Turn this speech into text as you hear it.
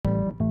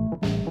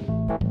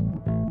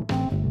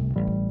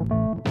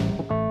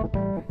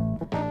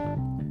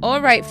All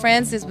right,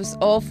 friends, this was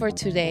all for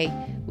today.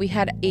 We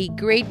had a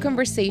great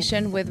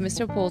conversation with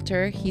Mr.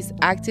 Poulterer. His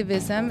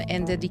activism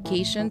and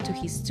dedication to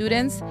his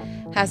students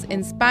has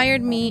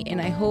inspired me, and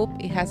I hope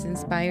it has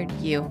inspired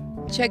you.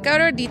 Check out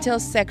our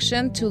details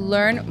section to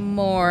learn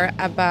more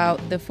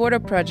about the photo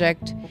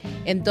project,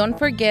 and don't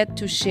forget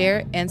to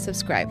share and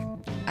subscribe.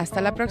 Hasta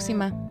la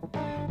próxima.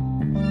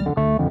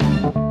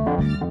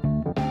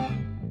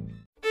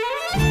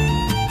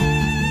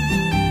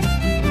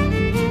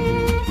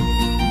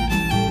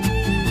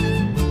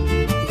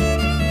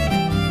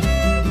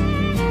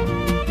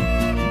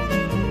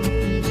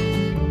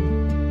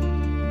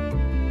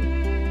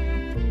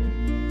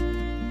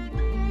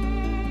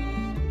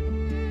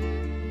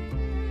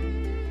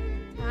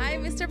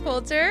 Mr.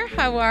 Poulterer,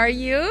 how are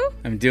you?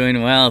 I'm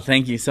doing well.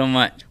 Thank you so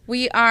much.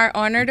 We are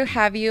honored to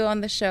have you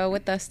on the show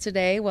with us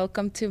today.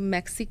 Welcome to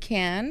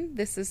Mexican.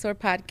 This is our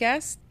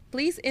podcast.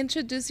 Please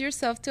introduce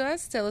yourself to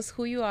us. Tell us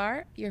who you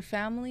are, your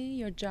family,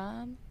 your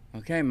job.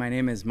 Okay, my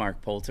name is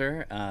Mark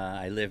Poulterer.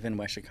 I live in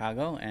West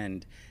Chicago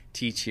and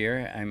teach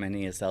here. I'm an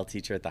ESL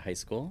teacher at the high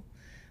school.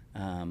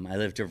 I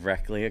live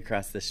directly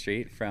across the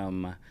street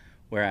from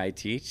where I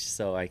teach,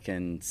 so I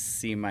can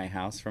see my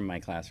house from my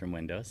classroom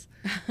windows.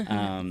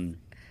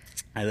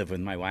 I live with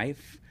my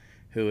wife,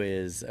 who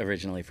is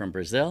originally from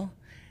Brazil,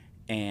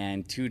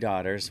 and two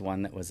daughters,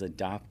 one that was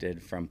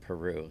adopted from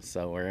Peru.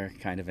 So we're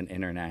kind of an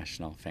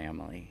international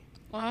family.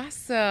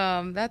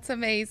 Awesome. That's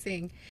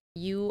amazing.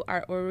 You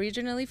are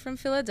originally from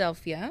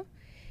Philadelphia,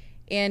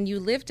 and you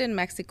lived in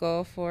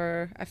Mexico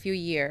for a few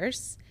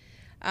years.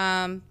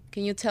 Can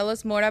you tell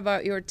us more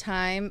about your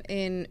time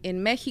in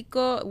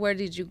Mexico? Where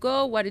did you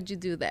go? What did you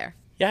do there?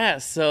 Yeah,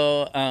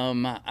 so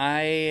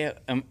I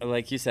am,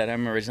 like you said,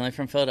 I'm originally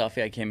from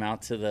Philadelphia. I came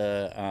out to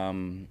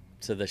the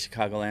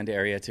Chicagoland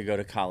area to go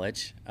to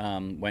college.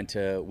 Went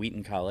to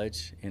Wheaton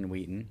College in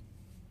Wheaton,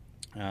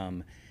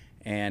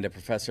 and a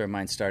professor of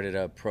mine started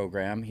a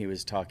program. He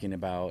was talking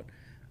about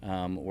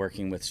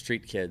working with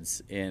street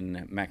kids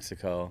in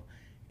Mexico,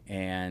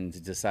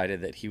 and decided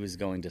that he was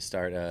going to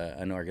start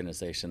an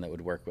organization that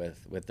would work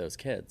with those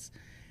kids.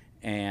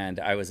 And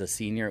I was a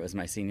senior. It was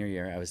my senior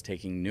year. I was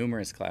taking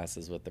numerous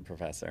classes with the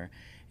professor.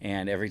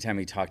 And every time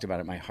he talked about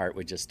it, my heart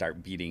would just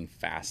start beating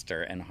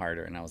faster and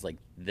harder. And I was like,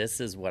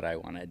 this is what I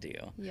want to do.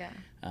 Yeah.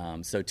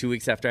 So 2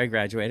 weeks after I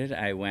graduated,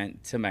 I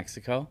went to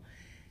Mexico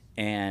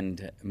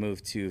and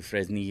moved to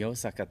Fresnillo,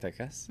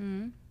 Zacatecas.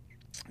 Mm-hmm.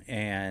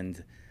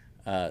 And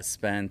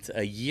spent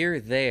a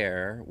year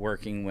there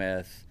working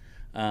with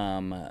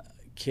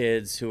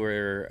kids who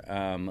were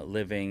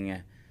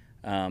living...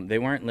 they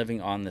weren't living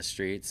on the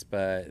streets,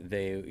 but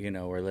they,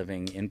 were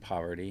living in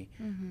poverty,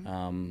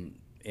 mm-hmm.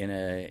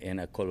 In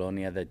a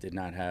colonia that did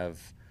not have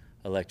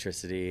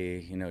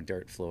electricity,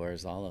 dirt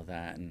floors, all of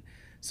that. And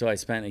so I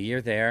spent a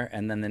year there,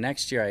 and then the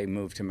next year I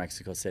moved to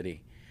Mexico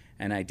City,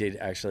 and I did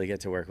actually get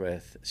to work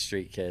with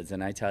street kids.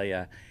 And I tell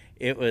you,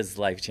 it was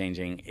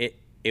life-changing.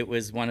 It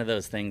was one of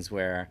those things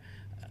where,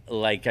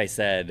 like I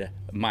said,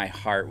 my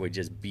heart would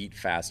just beat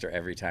faster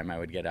every time I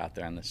would get out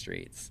there on the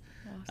streets.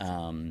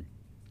 Awesome.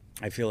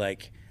 I feel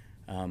like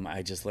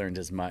I just learned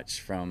as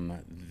much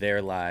from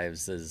their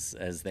lives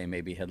as they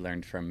maybe had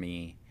learned from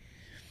me.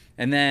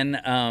 And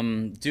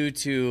then due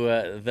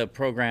to the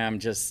program,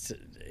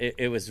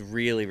 it was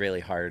really, really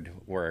hard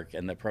work,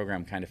 and the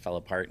program kind of fell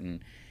apart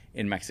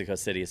in Mexico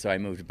City. So I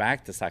moved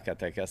back to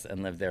Zacatecas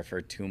and lived there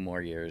for 2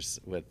 more years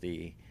with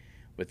the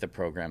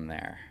program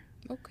there.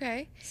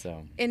 Okay.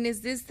 So. And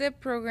is this the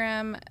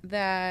program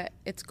that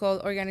it's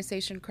called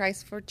Organization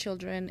Christ for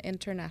Children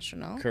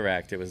International?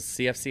 Correct. It was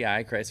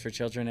CFCI, Christ for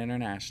Children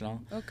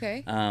International.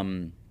 Okay.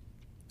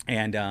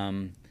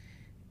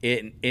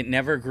 It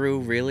never grew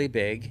really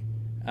big.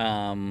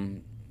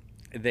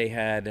 They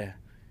had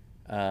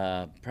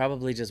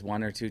probably just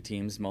 1 or 2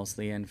 teams,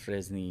 mostly in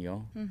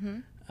Fresnillo.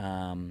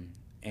 Mm-hmm.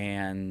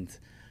 And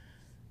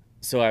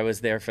so I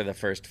was there for the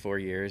first 4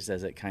 years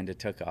as it kind of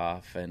took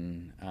off,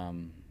 and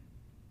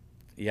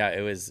yeah,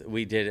 it was.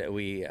 We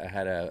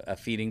had a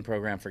feeding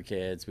program for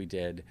kids. We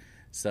did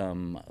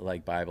some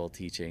like Bible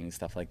teaching,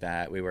 stuff like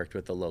that. We worked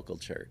with the local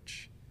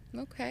church.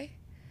 Okay,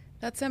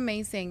 that's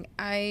amazing.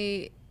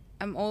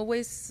 I'm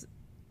always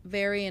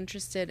very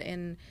interested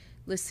in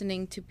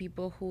listening to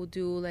people who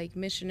do like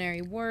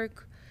missionary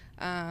work,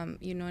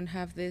 and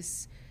have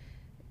this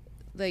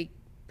like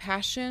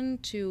passion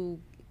to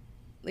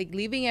like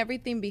leaving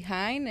everything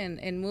behind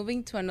and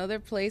moving to another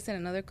place in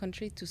another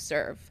country to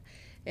serve.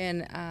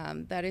 And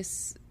that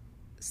is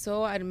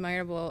so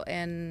admirable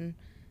and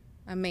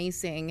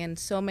amazing in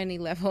so many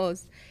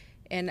levels.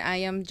 And I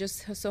am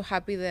just so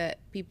happy that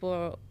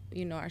people,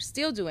 are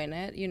still doing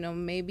it.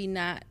 Maybe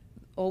not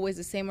always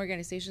the same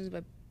organizations,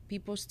 but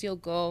people still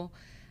go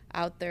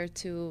out there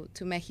to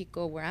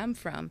Mexico, where I'm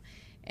from,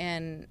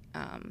 and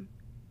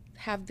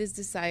have this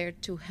desire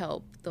to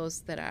help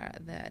those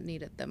that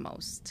need it the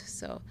most.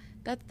 So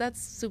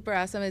that's super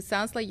awesome. It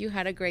sounds like you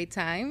had a great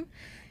time.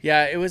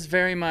 Yeah, it was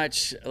very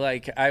much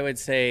like, I would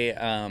say,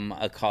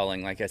 a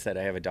calling. Like I said,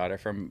 I have a daughter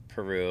from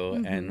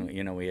Peru,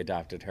 and we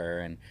adopted her,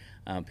 and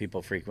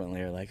people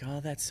frequently are like, "Oh,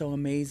 that's so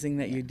amazing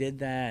that you did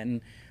that."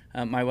 And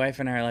my wife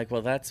and I are like,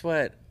 "Well, that's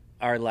what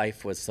our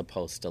life was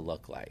supposed to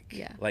look like.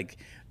 Yeah. Like,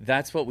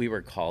 that's what we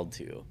were called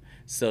to.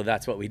 So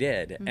that's what we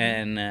did."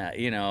 And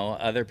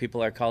other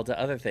people are called to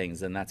other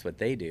things, and that's what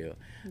they do.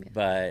 Yeah.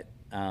 But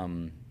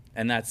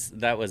and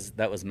that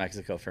was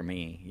Mexico for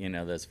me.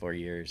 Those 4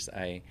 years.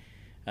 I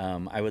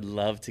would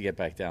love to get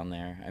back down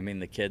there. I mean,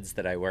 the kids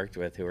that I worked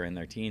with who are in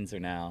their teens are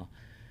now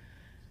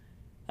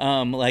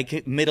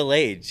like middle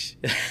age,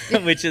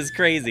 which is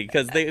crazy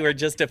because they were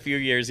just a few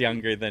years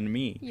younger than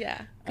me.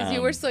 Yeah, because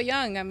you were so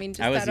young. I mean,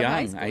 just I was out of young.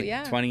 high school.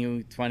 Yeah,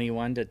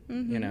 21 to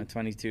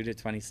 22 to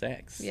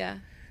 26. Yeah.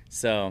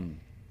 So,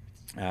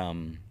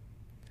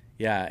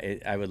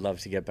 I would love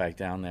to get back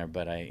down there,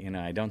 but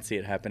I don't see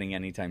it happening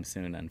anytime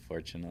soon,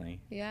 unfortunately.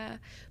 Yeah,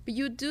 but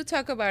you do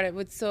talk about it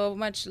with so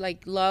much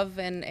like love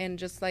and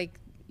just like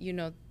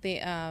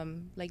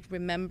like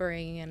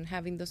remembering and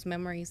having those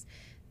memories.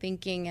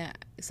 Thinking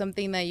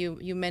something that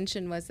you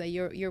mentioned was that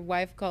your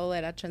wife called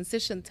it a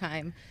transition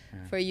time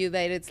for you,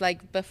 that it's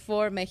like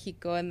before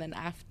Mexico and then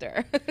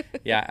after.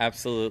 Yeah,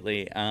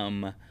 absolutely.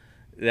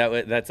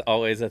 That's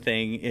always a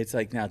thing. It's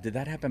like, now, did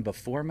that happen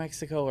before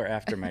Mexico or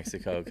after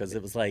Mexico? Because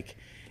it was like,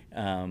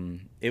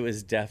 it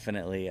was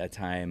definitely a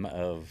time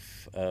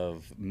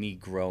of me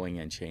growing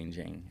and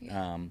changing.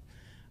 Yeah.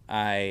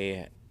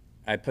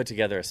 I put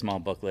together a small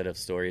booklet of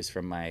stories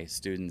from my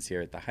students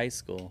here at the high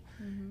school,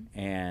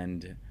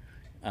 and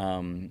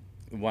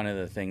one of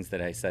the things that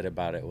I said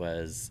about it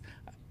was,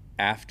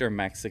 after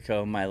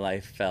Mexico, my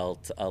life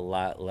felt a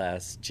lot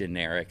less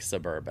generic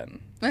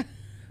suburban.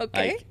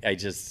 Okay. Like,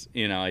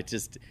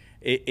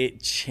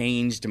 it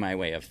changed my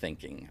way of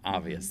thinking.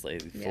 Obviously,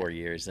 4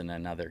 years in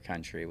another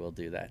country will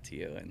do that to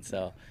you. And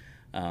so,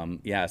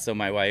 so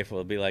my wife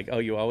will be like, "Oh,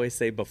 you always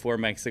say before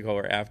Mexico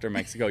or after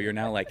Mexico. You're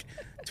now like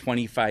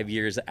 25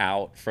 years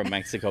out from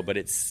Mexico," but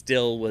it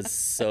still was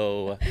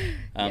so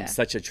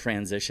such a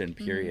transition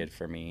period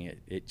for me.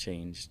 It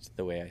changed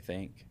the way I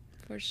think.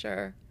 For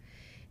sure.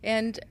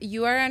 And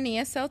you are an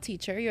ESL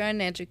teacher, you're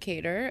an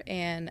educator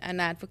and an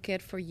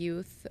advocate for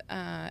youth,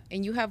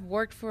 and you have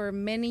worked for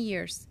many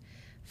years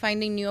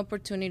finding new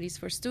opportunities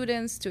for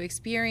students to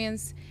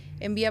experience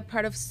and be a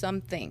part of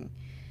something.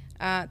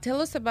 Tell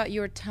us about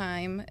your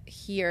time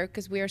here,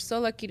 because we are so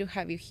lucky to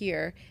have you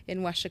here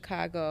in West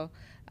Chicago,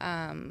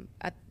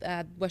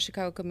 at West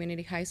Chicago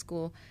Community High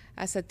School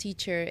as a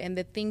teacher, and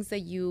the things that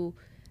you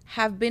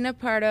have been a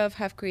part of,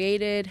 have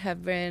created,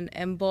 have been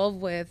involved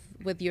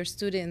with your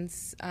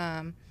students.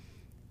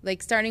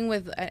 Like starting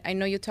with, I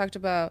know you talked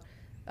about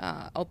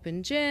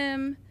open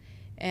gym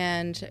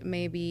and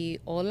maybe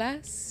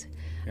olas.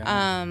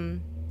 Yeah.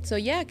 So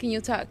yeah, can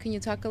you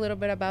talk a little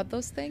bit about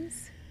those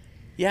things?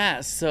 Yeah,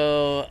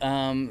 so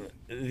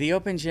the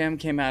open gym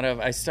came out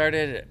of,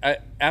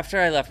 after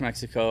I left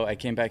Mexico, I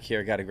came back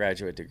here, got a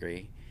graduate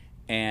degree,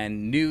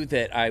 and knew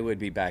that I would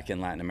be back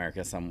in Latin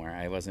America somewhere.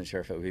 I wasn't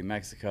sure if it would be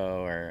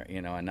Mexico or,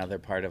 another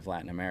part of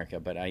Latin America,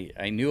 but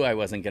I knew I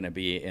wasn't going to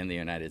be in the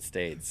United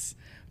States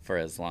for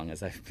as long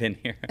as I've been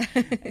here.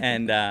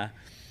 And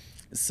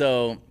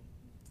so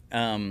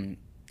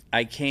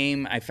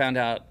I found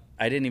out,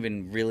 I didn't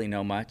even really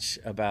know much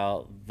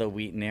about the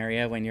Wheaton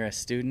area. When you're a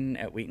student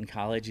at Wheaton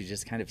College, you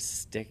just kind of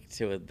stick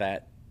to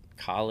that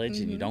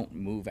college and you don't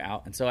move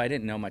out. And so I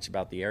didn't know much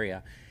about the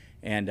area.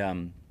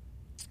 And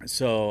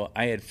so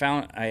I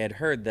had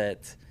heard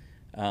that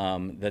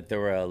there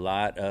were a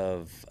lot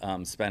of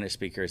Spanish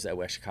speakers at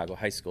West Chicago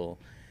High School,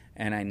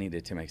 and I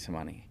needed to make some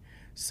money.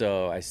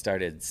 So I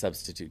started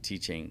substitute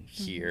teaching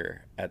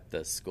here at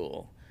the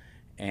school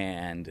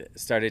and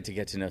started to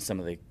get to know some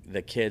of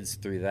the kids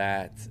through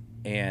that,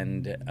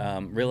 and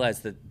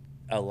realized that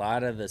a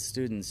lot of the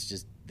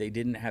students they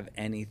didn't have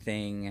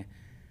anything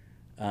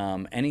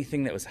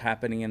that was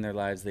happening in their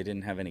lives. They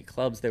didn't have any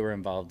clubs they were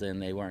involved in.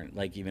 They weren't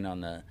like even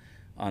on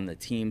the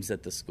teams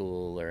at the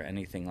school or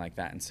anything like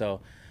that. And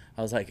so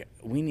I was like,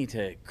 we need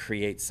to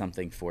create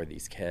something for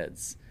these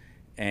kids.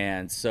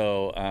 And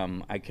so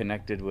I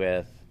connected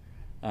with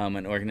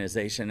an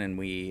organization, and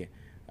we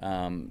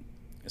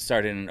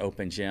started an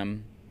open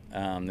gym.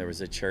 There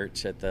was a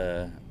church in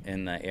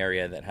the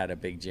area that had a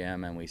big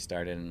gym, and we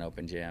started an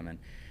open gym.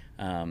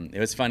 And it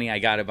was funny. I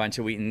got a bunch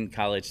of Wheaton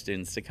College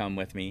students to come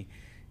with me,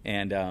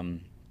 and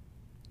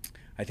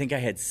I think I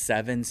had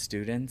 7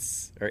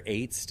 students or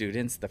 8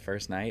 students the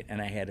first night,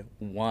 and I had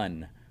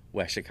 1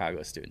 West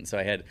Chicago student. So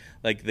I had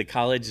like the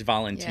college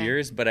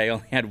volunteers, but I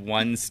only had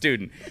 1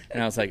 student,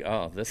 and I was like,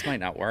 oh, this might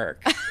not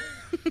work.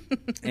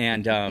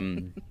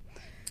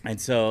 And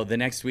so the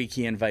next week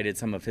he invited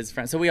some of his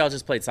friends. So we all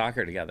just played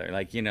soccer together,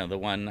 like, the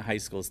one high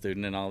school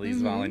student and all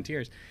these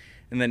volunteers.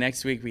 And the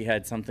next week we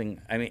had something,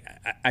 I mean,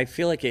 I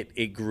feel like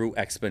it grew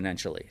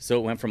exponentially. So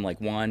it went from like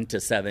 1 to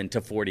 7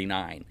 to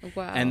 49.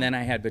 Wow. And then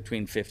I had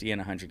between 50 and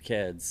 100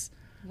 kids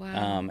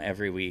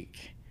every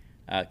week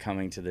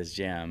coming to this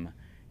gym.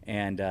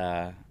 And,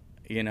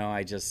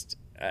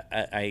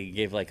 I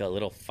gave like a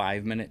little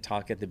 5-minute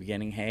talk at the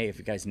beginning. Hey, if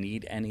you guys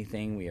need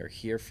anything, we are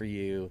here for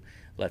you.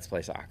 Let's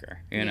play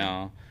soccer, you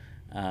know?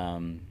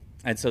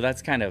 And so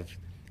that's kind of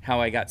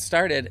how I got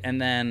started.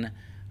 And then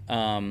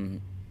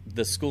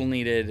the school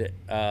needed,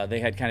 they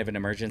had kind of an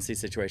emergency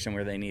situation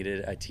where they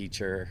needed a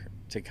teacher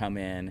to come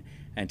in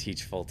and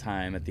teach full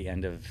time at the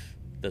end of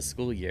the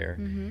school year.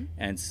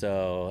 And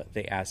so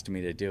they asked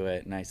me to do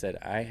it. And I said,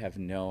 I have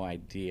no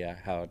idea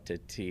how to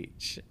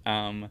teach.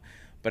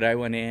 But I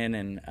went in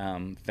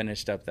and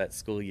finished up that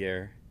school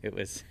year. It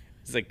was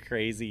a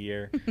crazy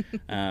year.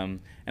 And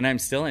I'm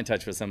still in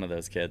touch with some of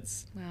those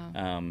kids.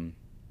 Wow.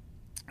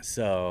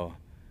 So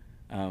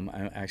I'm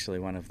actually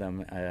one of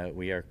them.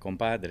 We are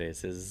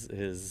compadres.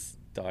 His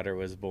daughter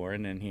was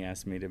born, and he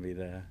asked me to be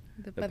the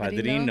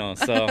padrino.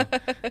 So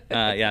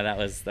yeah, that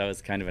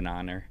was kind of an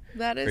honor.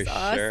 That is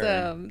awesome.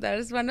 Sure. That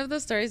is one of the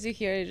stories you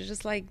hear. You're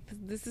just like,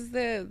 this is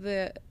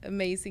the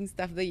amazing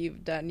stuff that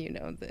you've done. You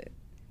know,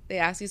 they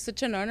ask you,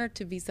 such an honor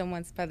to be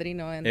someone's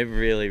padrino, and it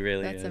really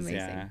is. That's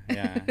amazing.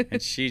 Yeah.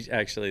 And she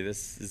actually,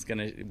 this is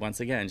gonna once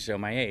again show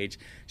my age.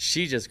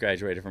 She just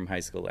graduated from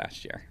high school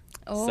last year.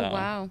 Oh, so,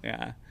 wow.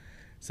 Yeah.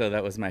 So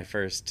that was my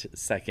first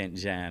second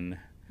gen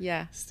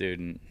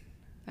student.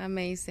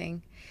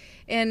 Amazing.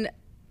 And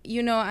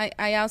you know,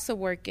 I also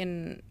work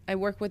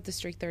with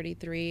District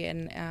 33,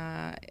 and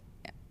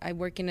I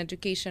work in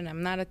education.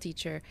 I'm not a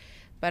teacher,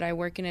 but I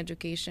work in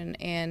education,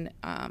 and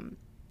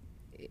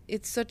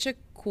it's such a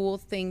cool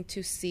thing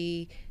to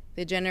see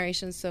the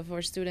generations of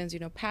our students, you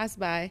know, pass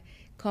by,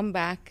 come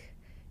back,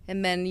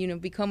 and then, you know,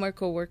 become our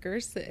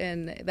coworkers.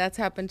 And that's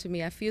happened to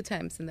me a few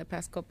times in the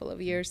past couple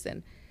of years,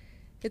 and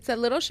it's a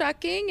little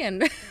shocking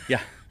and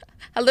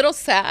a little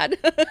sad,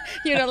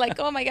 you know, like,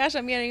 oh my gosh,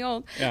 I'm getting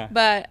old. Yeah.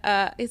 But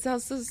it's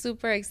also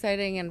super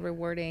exciting and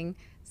rewarding.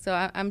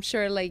 So I'm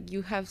sure, like,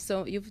 you've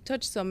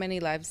touched so many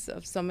lives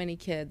of so many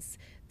kids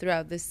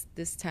throughout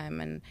this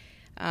time,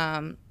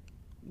 and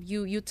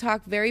you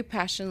talk very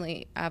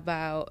passionately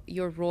about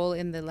your role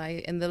in the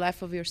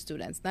life of your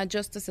students, not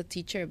just as a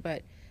teacher,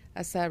 but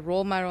as a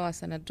role model,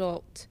 as an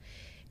adult.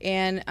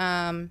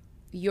 And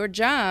your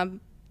job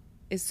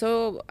is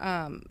so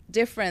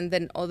different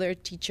than other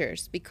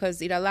teachers because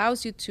it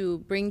allows you to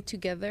bring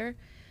together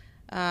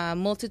a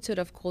multitude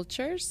of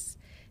cultures,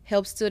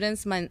 help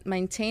students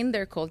maintain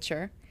their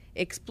culture,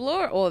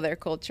 explore all their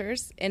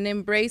cultures, and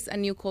embrace a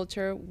new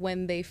culture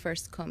when they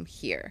first come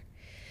here.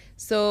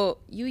 So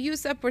you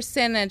use a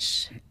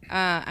percentage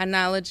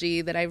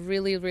analogy that I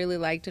really, really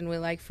liked and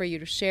would like for you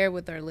to share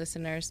with our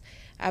listeners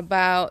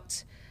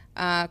about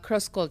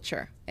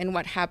cross-culture and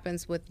what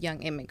happens with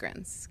young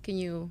immigrants. Can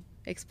you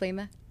explain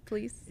that,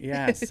 please?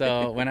 Yeah,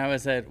 so when I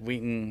was at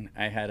Wheaton,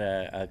 I had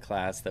a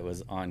class that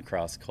was on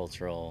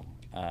cross-cultural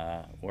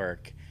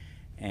work,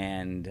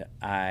 and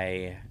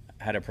I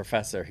had a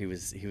professor. He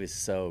was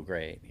so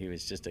great. He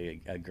was just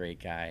a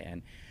great guy,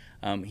 and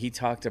he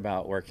talked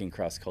about working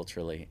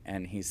cross-culturally,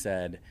 and he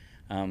said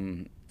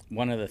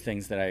one of the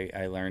things that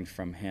I learned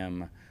from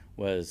him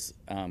was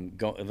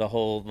the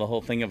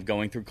whole thing of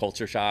going through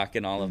culture shock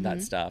and all of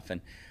that stuff.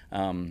 And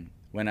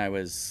when I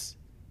was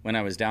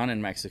down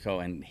in Mexico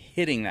and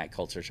hitting that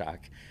culture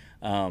shock,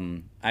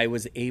 I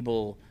was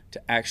able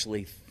to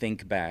actually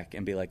think back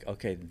and be like,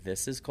 okay,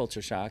 this is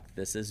culture shock,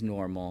 this is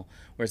normal,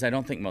 whereas I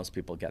don't think most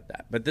people get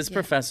that. But this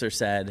professor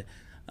said,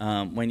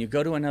 when you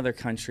go to another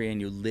country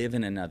and you live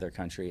in another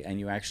country and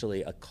you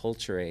actually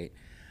acculturate,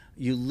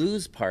 you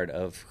lose part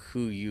of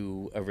who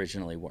you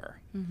originally were.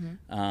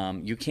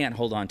 You can't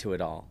hold on to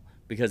it all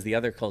because the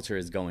other culture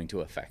is going to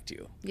affect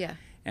you. Yeah.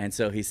 And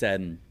so he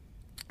said,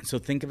 so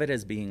think of it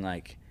as being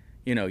like,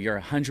 you know, you're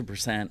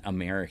 100%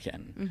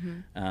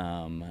 American,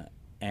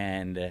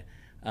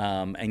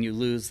 and you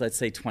lose, let's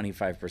say,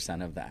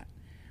 25% of that.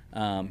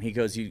 He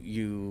goes,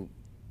 you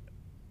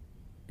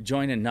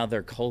join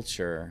another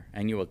culture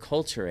and you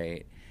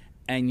acculturate,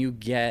 and you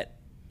get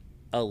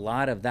a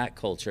lot of that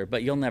culture,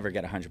 but you'll never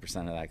get 100%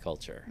 of that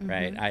culture,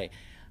 right?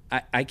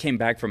 I came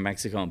back from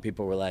Mexico and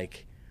people were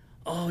like,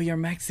 "Oh, you're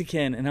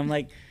Mexican," and I'm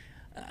like,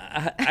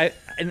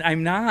 and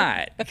I'm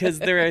not, because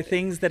there are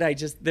things that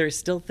there's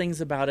still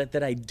things about it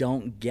that I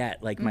don't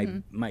get, like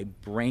my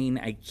brain,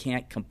 I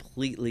can't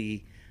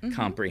completely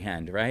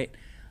comprehend, right?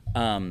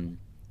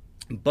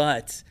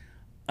 But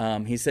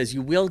he says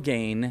you will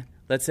gain,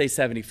 let's say,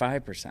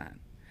 75%,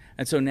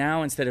 and so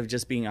now instead of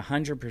just being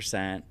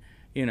 100%,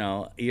 you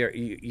know,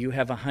 you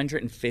have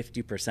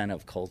 150%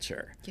 of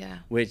culture,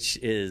 which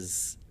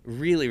is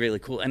really, really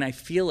cool, and I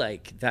feel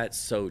like that's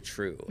so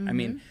true. I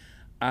mean,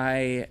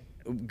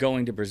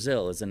 going to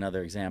Brazil is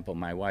another example.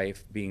 My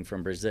wife being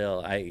from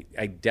Brazil,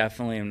 I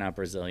definitely am not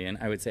Brazilian.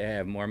 I would say I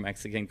have more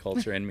Mexican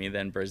culture in me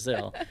than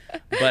Brazil.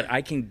 But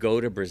I can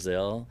go to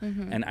Brazil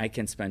and I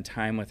can spend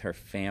time with her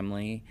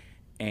family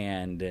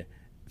and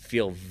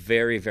feel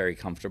very, very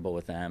comfortable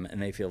with them,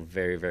 and they feel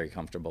very, very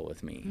comfortable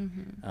with me.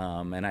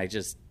 And I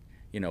just,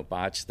 you know,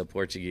 botch the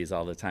Portuguese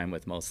all the time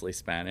with mostly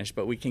Spanish,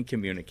 but we can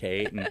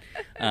communicate.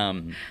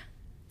 And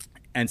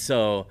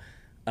so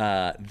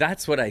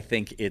that's what I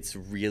think it's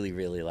really,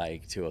 really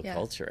like to Yes.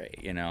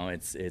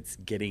 acculturate. It's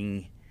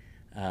getting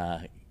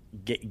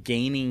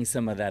gaining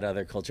some of that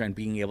other culture and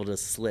being able to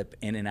slip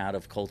in and out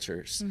of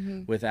cultures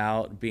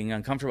without being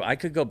uncomfortable. I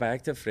could go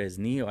back to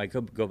Fresnillo. I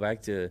could go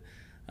back to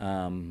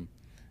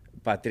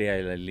Patria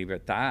y la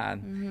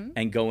Libertad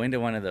and go into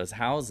one of those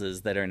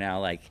houses that are now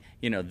like,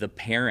 the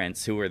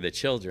parents who are the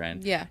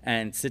children,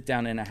 and sit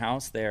down in a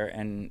house there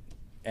and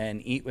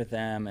eat with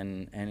them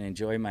and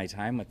enjoy my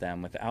time with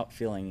them without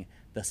feeling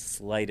the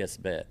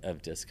slightest bit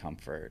of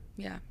discomfort.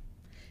 Yeah.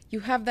 You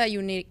have that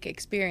unique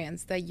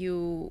experience that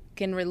you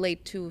can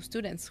relate to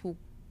students who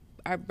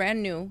are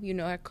brand new,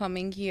 are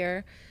coming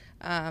here,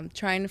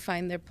 trying to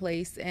find their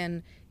place,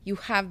 and you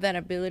have that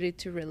ability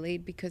to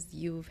relate because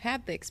you've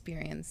had the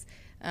experience.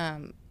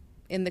 And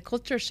the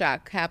culture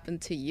shock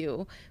happened to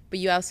you, but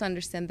you also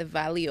understand the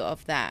value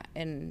of that,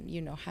 and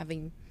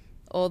having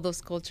all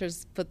those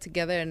cultures put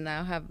together and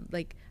now have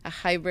like a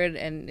hybrid,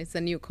 and it's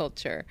a new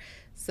culture.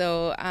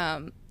 So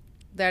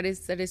that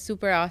is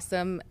super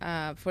awesome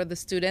for the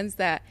students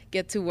that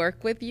get to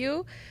work with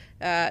you.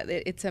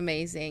 It's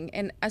amazing.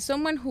 And as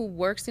someone who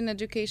works in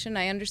education,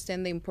 I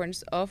understand the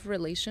importance of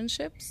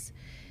relationships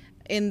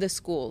in the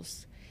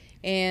schools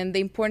and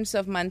the importance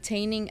of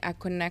maintaining a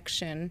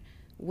connection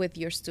with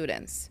your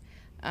students.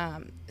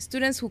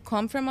 Students who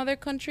come from other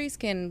countries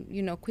can,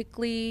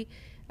 quickly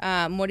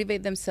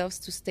motivate themselves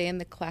to stay in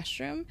the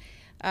classroom.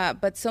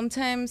 But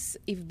sometimes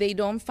if they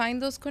don't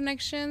find those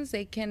connections,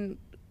 they can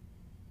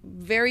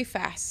very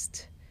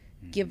fast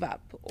give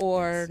up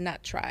or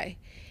not try.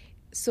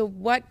 So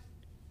what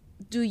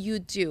do you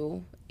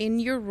do in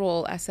your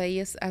role as an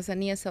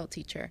ESL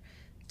teacher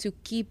to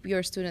keep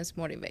your students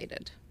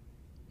motivated?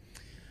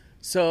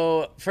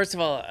 So first of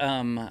all,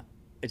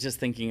 just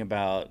thinking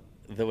about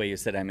the way you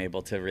said I'm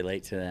able to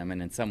relate to them,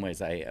 and in some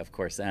ways I, of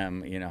course,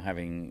 am,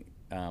 having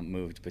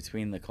moved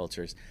between the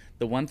cultures.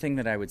 The one thing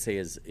that I would say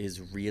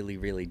is really,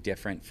 really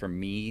different for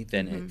me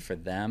than for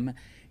them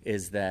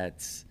is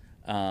that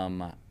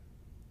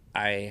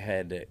I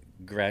had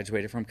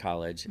graduated from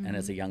college, and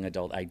as a young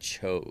adult, I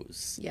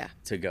chose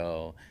to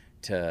go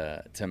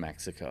to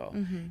Mexico.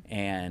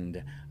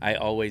 And I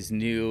always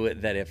knew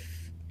that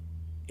if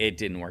it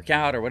didn't work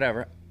out or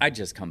whatever, I'd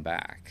just come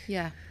back.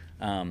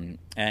 And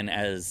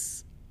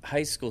as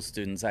high school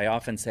students, I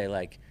often say,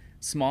 like,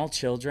 small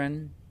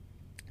children,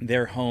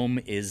 their home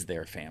is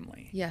their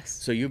family.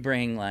 So you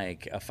bring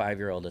like a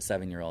 5-year-old, a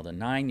 7-year-old, a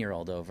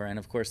 9-year-old over, and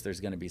of course there's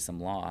going to be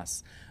some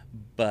loss,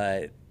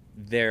 but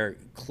their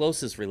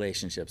closest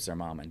relationships are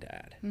mom and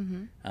dad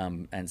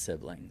and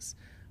siblings.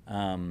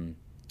 And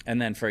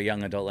then for a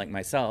young adult like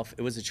myself,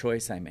 it was a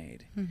choice I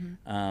made.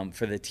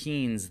 For the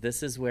teens,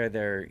 this is where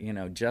they're,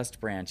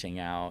 just branching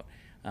out.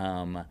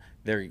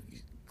 Their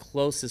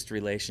closest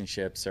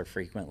relationships are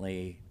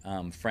frequently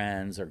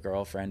friends or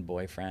girlfriend,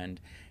 boyfriend,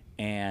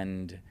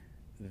 and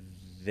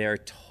they're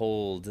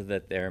told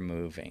that they're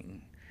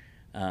moving.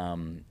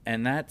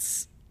 And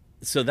that's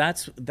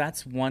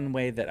one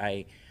way that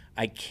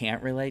I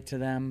can't relate to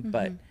them,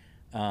 but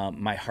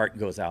my heart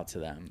goes out to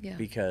them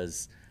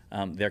because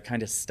they're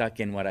kind of stuck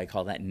in what I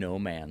call that no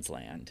man's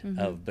land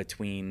of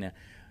between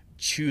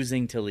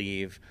choosing to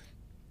leave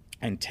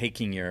and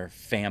taking your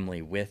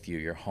family with you,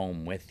 your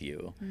home with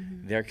you.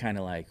 They're kind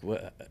of like,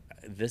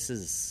 this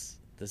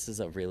is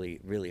a really,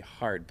 really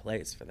hard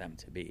place for them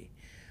to be.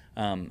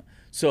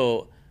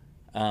 So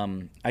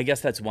I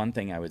guess that's one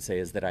thing I would say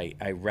is that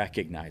I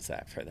recognize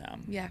that for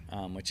them,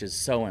 which is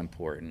so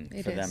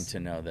important for them to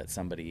know that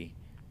somebody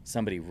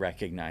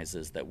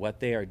recognizes that what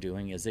they are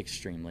doing is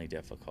extremely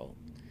difficult.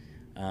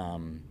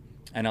 And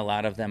a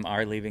lot of them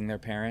are leaving their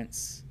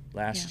parents.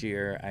 Last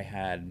year I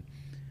had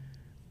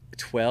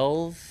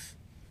 12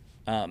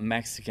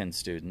 Mexican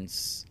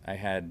students. I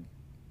had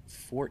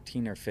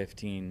 14 or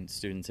 15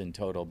 students in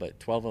total, but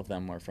 12 of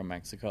them were from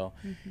Mexico,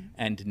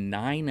 and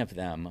 9 of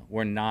them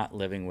were not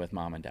living with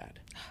mom and dad.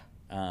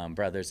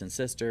 Brothers and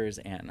sisters,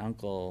 aunt and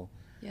uncle,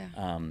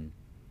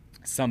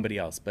 somebody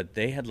else, but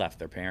they had left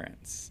their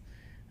parents.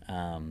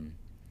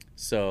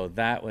 So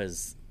that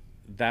was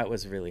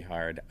really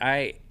hard.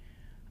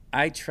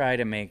 I try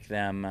to make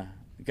them,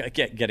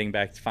 getting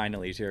back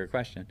finally to your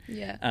question,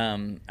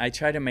 I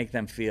try to make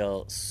them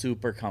feel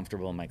super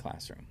comfortable in my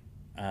classroom.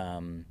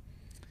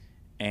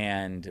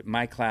 And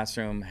my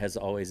classroom has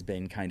always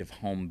been kind of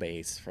home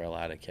base for a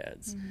lot of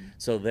kids.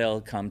 So they'll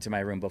come to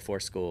my room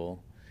before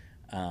school,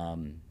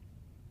 and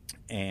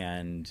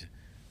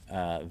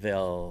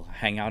they'll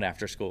hang out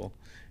after school.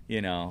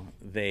 I'm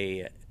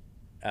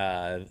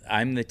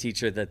the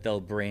teacher that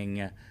they'll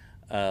bring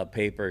a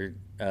paper,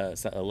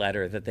 a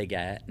letter that they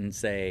get and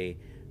say,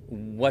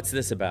 what's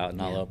this about?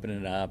 And I'll open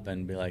it up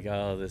and be like,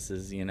 oh, this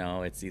is,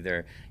 it's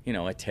either,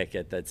 a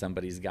ticket that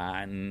somebody's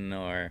gotten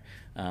or,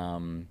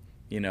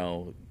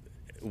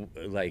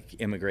 like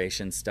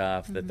immigration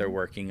stuff that they're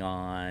working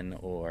on,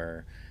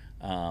 or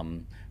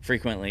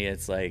frequently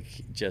it's like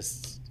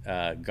just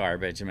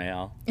garbage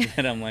mail.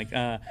 And I'm like,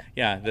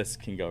 this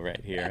can go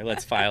right here.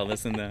 Let's file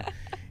this in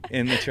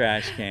the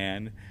trash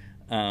can.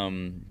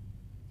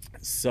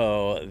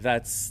 So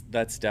that's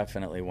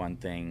definitely one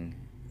thing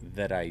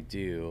that I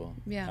do.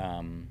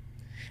 Yeah.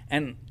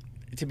 And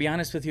to be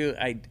honest with you,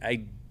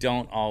 I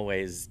don't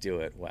always do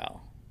it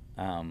well.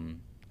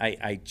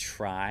 I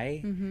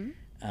try,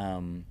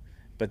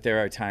 but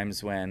there are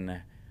times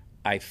when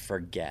I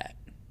forget.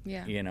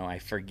 Yeah. You know, I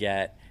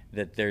forget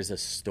that there's a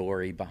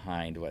story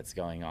behind what's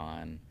going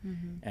on,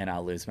 and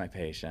I'll lose my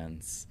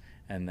patience.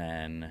 And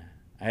then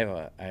I have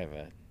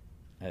a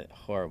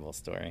horrible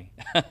story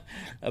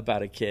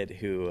about a kid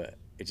who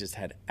just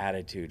had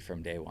attitude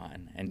from day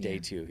one, and day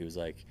two he was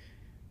like,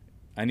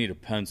 "I need a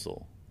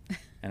pencil,"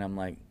 and I'm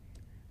like,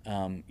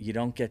 "You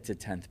don't get to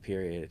 10th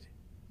period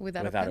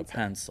without a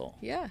pencil."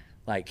 Yeah.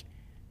 Like,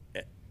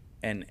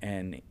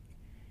 and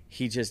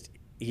he just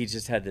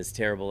had this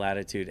terrible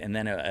attitude, and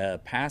then a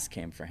pass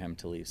came for him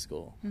to leave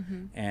school.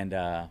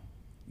 And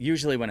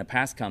usually when a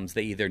pass comes,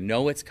 they either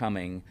know it's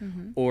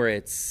coming or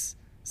it's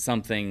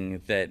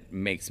something that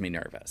makes me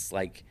nervous.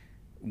 Like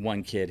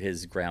one kid,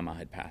 his grandma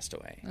had passed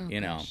away,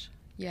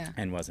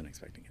 and wasn't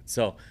expecting it.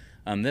 So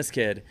this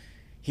kid,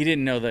 he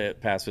didn't know the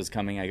pass was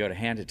coming. I go to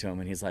hand it to him,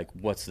 and he's like,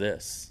 "What's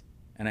this?"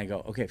 And I go,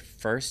 "Okay,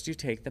 first you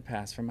take the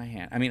pass from my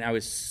hand." I mean, I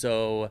was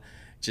so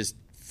just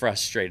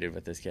frustrated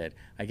with this kid.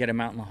 I get him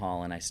out in the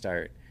hall, and I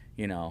start,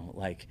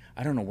 like,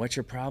 "I don't know what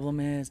your problem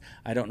is.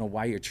 I don't know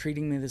why you're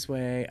treating me this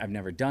way. I've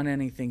never done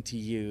anything to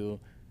you."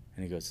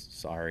 And he goes,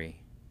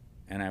 "Sorry."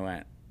 And I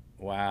went,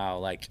 wow,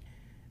 like,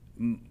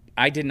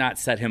 I did not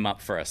set him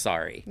up for a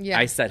sorry. Yeah.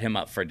 I set him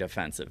up for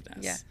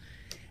defensiveness. Yeah.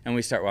 And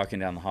we start walking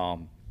down the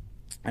hall,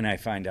 and I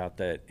find out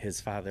that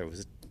his father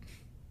was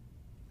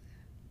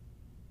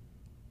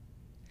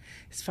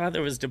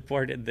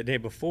deported the day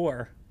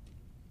before.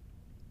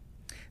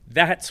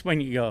 That's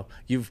when you go,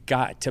 you've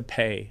got to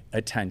pay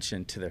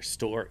attention to their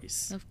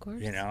stories. Of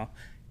course.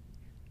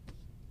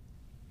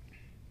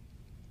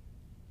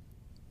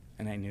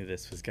 And I knew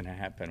this was going to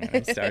happen when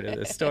I started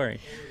this story.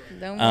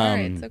 Don't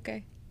worry, it's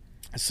okay.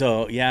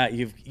 So yeah,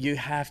 you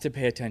have to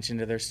pay attention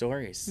to their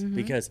stories,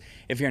 because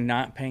if you're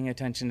not paying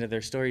attention to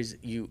their stories,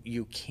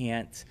 you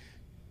can't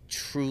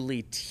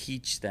truly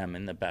teach them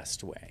in the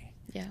best way.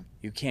 Yeah.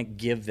 You can't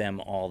give them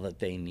all that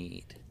they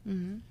need.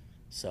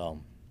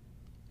 So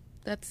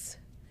that's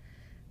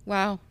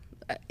wow.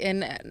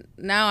 And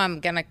now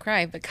I'm gonna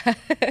cry because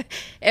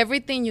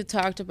everything you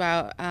talked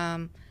about,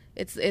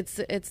 it's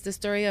the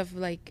story of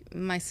like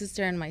my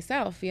sister and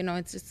myself.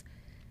 It's just,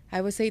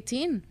 I was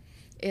 18.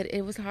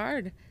 It was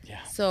hard.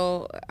 Yeah.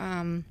 So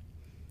and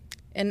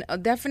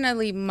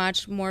definitely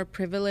much more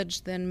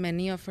privileged than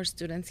many of our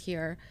students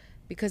here,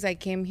 because I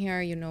came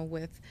here,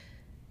 with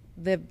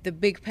the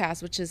big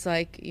pass, which is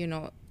like,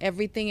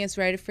 everything is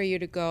ready for you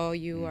to go.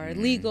 You are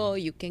legal.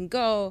 You can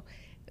go.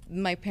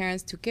 My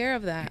parents took care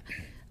of that.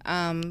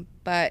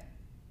 But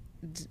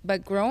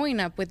growing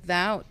up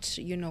without,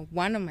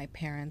 one of my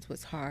parents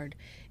was hard.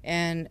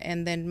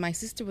 And then my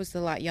sister was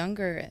a lot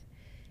younger.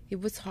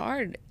 It was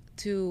hard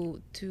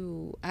to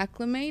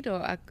acclimate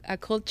or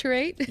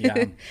acculturate.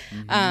 Yeah.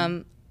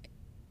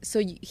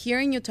 So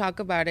hearing you talk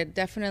about it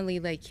definitely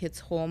like hits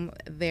home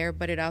there,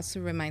 but it also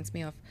reminds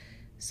me of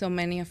so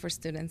many of our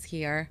students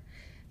here,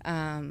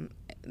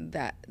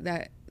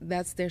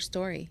 that's their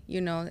story.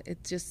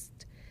 It's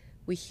just,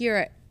 we hear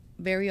it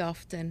very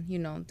often,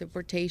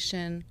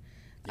 deportation,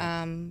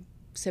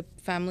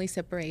 family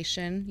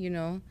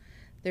separation,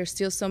 there's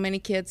still so many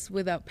kids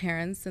without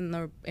parents in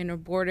our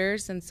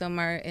borders, and some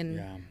are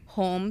in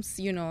homes,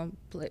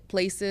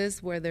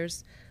 places where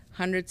there's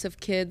hundreds of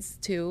kids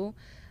too.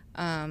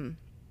 And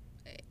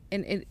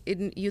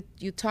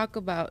you talk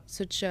about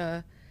such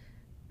an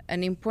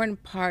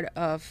important part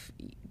of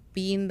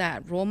being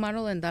that role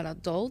model and that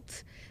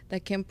adult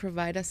that can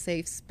provide a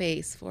safe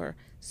space for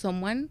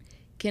someone,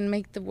 can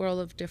make the world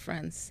of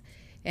difference.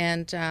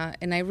 And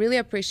I really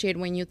appreciate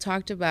when you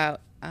talked about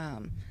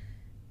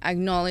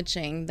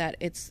acknowledging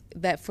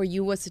that for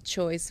you was a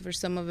choice, for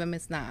some of them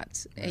it's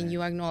not, right. And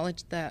you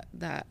acknowledge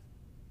that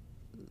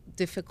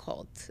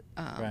difficult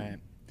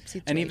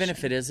situation. And even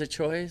if it is a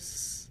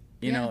choice,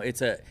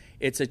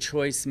 it's a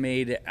choice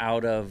made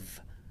out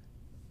of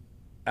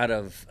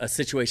a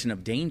situation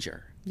of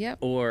danger. Yep.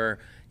 Or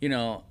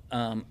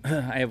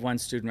I have one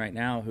student right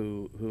now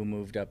who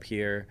moved up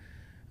here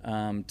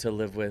to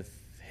live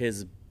with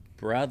his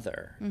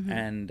brother,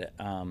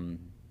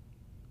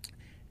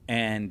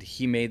 and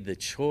he made the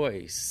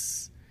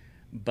choice,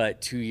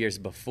 but 2 years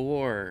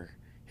before,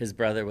 his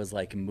brother was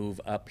like, "Move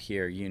up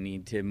here, you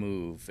need to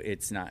move,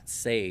 it's not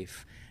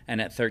safe."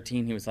 And at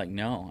 13 he was like,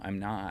 "No, I'm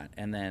not."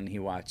 And then he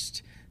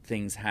watched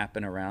things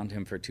happen around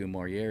him for 2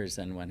 more years,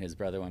 and when his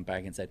brother went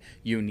back and said,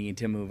 "You need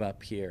to move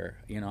up here,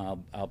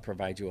 I'll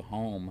provide you a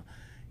home,"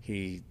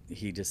 he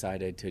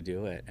decided to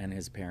do it, and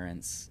his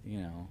parents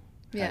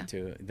had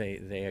to,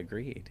 they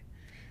agreed.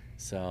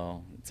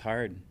 So it's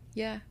hard.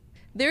 Yeah.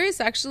 There is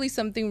actually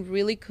something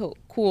really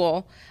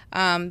cool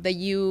that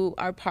you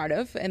are part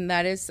of, and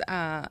that is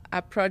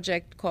a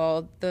project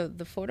called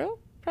the Photo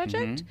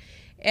Project,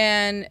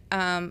 and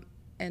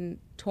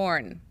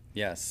Torn.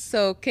 Yes.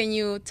 So can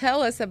you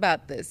tell us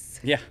about this?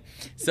 Yeah.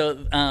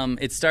 So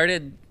it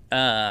started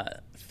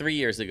 3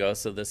 years ago,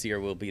 so this year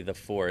will be the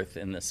fourth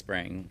in the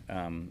spring.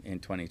 In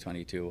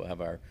 2022, we'll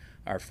have our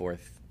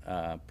fourth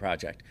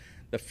project.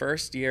 The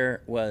first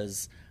year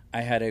was,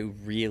 I had a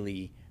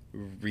really,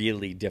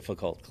 really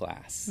difficult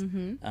class.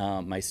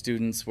 My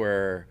students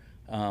were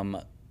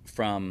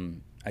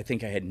from, I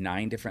think I had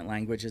 9 different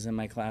languages in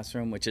my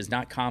classroom, which is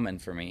not common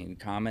for me.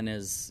 Common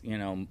is,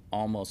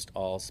 almost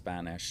all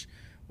Spanish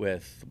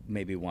with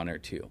maybe 1 or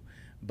 2.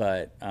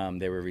 But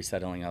they were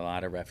resettling a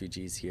lot of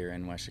refugees here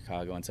in West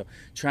Chicago. And so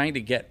trying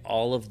to get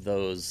all of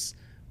those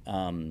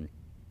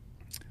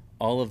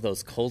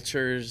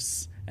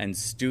cultures and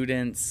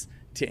students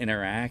to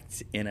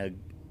interact in a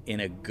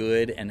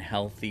good and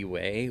healthy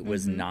way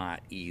was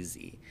not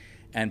easy.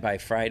 And by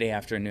Friday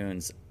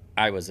afternoons,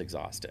 I was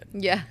exhausted.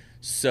 Yeah.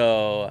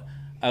 So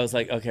I was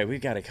like, okay,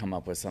 we've got to come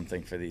up with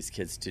something for these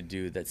kids to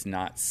do that's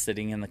not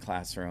sitting in the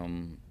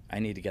classroom. I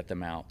need to get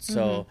them out.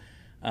 So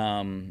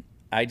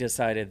I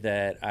decided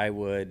that I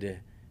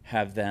would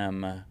have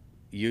them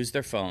use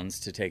their phones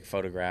to take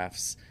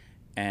photographs,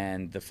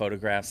 and the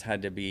photographs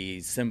had to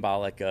be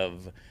symbolic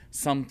of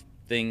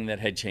something that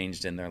had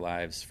changed in their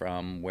lives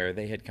from where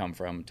they had come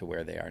from to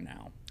where they are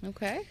now.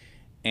 Okay.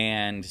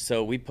 And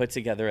so we put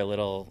together a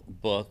little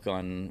book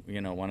on,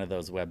 one of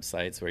those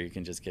websites where you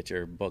can just get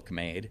your book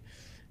made.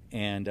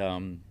 And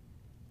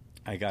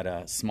I got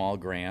a small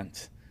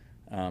grant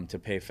to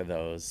pay for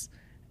those.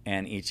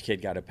 And each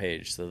kid got a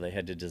page. So they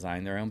had to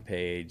design their own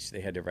page.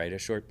 They had to write a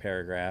short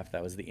paragraph.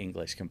 That was the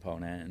English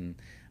component.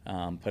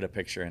 And put a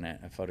picture in it,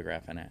 a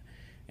photograph in it.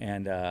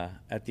 And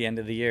at the end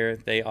of the year,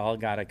 they all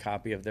got a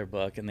copy of their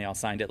book. And they all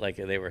signed it like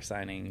they were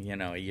signing,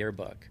 a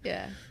yearbook.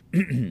 Yeah.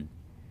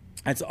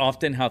 That's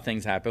often how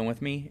things happen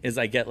with me, is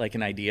I get like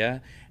an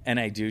idea. And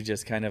I do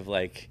just kind of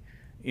like,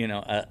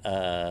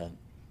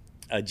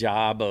 a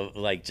job of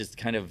like just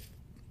kind of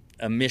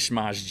a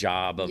mishmash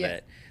job of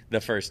it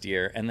the first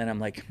year, and then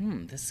I'm like,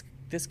 this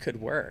could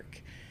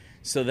work.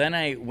 So then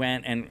I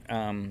went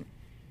and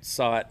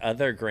sought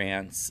other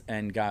grants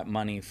and got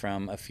money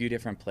from a few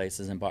different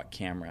places and bought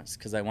cameras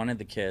because I wanted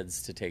the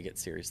kids to take it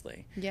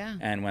seriously. Yeah.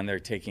 And when they're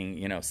taking,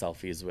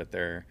 selfies with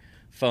their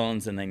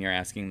phones and then you're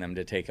asking them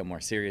to take a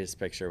more serious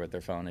picture with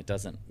their phone, it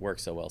doesn't work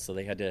so well. So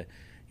they had to,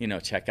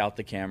 check out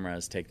the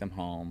cameras, take them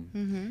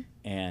home,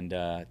 and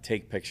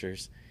take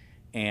pictures.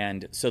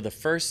 And so the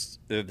first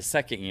year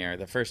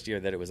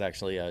that it was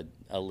actually a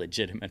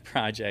legitimate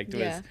project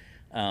was,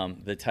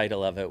 the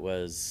title of it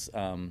was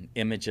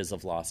Images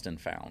of Lost and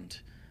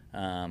Found.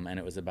 And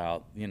it was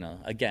about,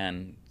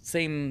 again,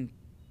 same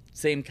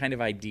kind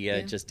of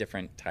idea, just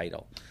different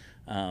title.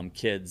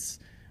 Kids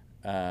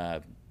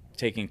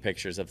taking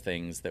pictures of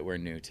things that were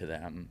new to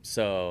them.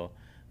 So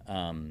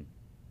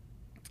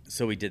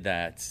we did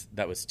that.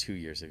 That was 2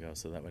 years ago,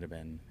 so that would have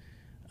been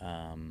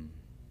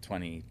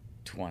 2020.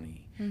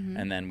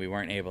 And then we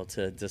weren't able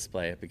to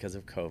display it because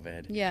of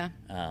COVID. Yeah.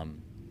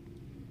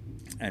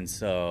 And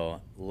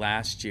so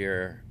last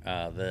year,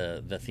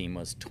 the theme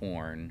was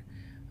torn,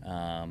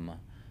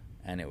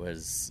 and it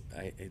was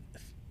I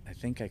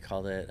think I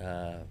called it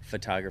a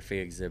photography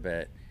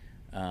exhibit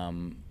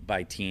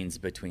by teens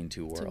between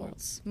two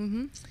worlds.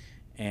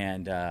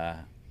 And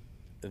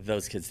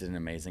those kids did an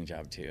amazing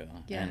job too.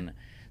 Yeah. And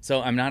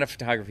so I'm not a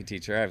photography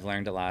teacher. I've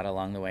learned a lot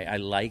along the way. I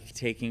like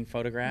taking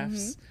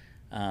photographs.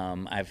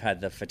 I've had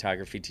the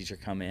photography teacher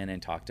come in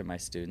and talk to my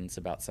students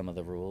about some of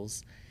the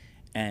rules.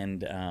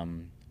 And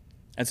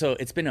so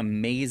it's been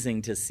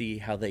amazing to see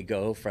how they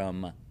go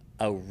from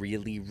a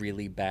really,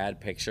 really bad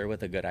picture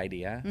with a good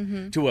idea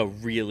to a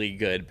really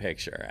good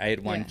picture. I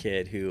had one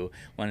kid who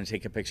wanted to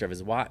take a picture of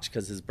his watch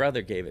because his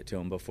brother gave it to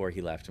him before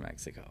he left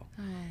Mexico.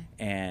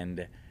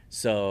 And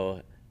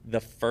so the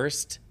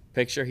first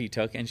picture he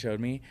took and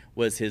showed me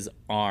was his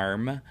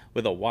arm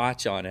with a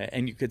watch on it,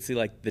 and you could see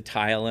like the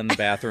tile in the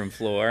bathroom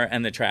floor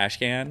and the trash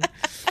can.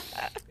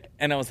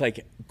 And I was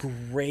like,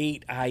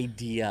 great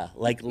idea.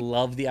 Like,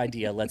 love the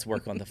idea. Let's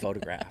work on the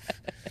photograph.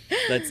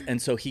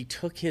 And so he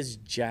took his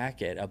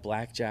jacket, a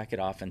black jacket,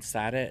 off and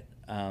sat it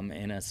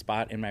in a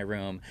spot in my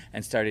room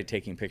and started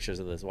taking pictures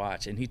of this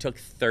watch. And he took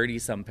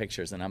 30-some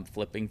pictures, and I'm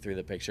flipping through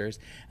the pictures,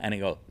 and I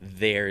go,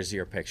 there's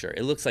your picture.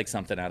 It looks like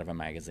something out of a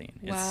magazine.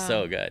 Wow. It's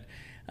so good.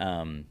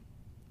 And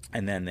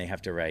then they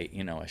have to write,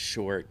 a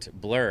short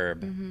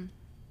blurb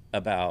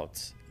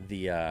about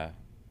the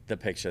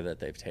picture that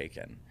they've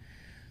taken.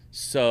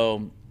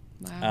 So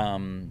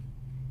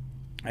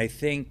I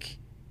think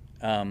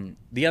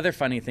the other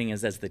funny thing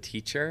is, as the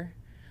teacher,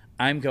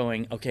 I'm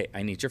going, okay,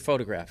 I need your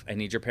photograph. I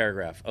need your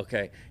paragraph.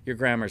 Okay, your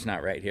grammar's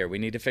not right here. We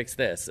need to fix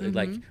this.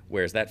 Like,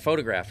 where's that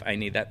photograph? I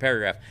need that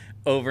paragraph.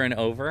 Over and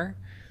over.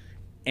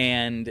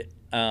 And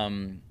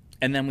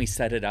then we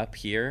set it up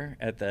here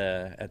at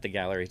the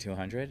Gallery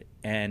 200,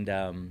 and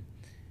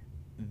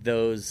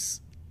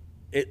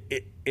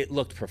it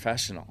looked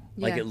professional.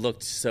 Like, it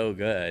looked so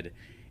good.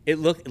 It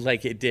looked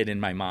like it did in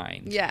my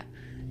mind. Yeah.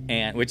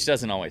 And which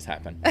doesn't always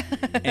happen.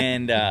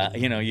 And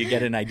you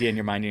get an idea in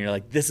your mind and you're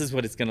like, this is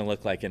what it's going to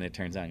look like, and it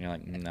turns out you're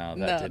like, no, that didn't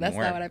work. No, that's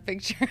not what I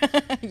picture.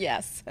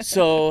 Yes.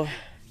 So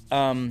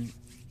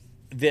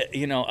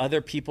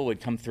other people would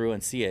come through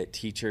and see it,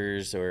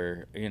 teachers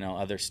or,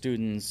 other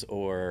students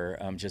or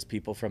just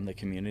people from the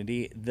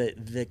community.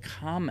 The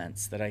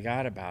comments that I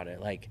got about it,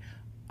 like,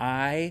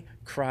 I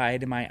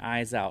cried my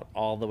eyes out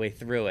all the way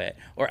through it,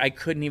 or I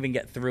couldn't even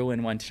get through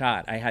in one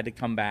shot. I had to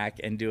come back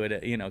and do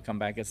it, come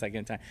back a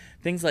second time.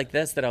 Things like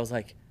this that I was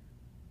like,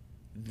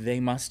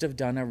 they must have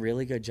done a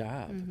really good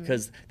job,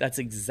 because that's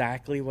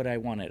exactly what I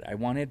wanted. I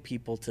wanted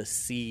people to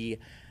see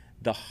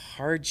the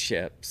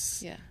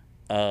hardships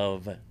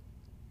of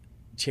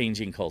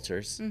changing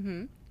cultures,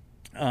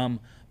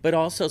 but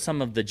also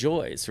some of the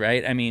joys,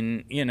 right? I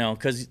mean,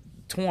 because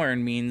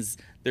torn means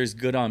there's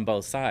good on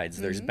both sides.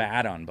 There's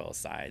bad on both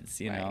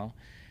sides, you know?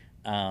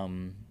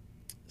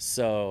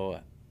 So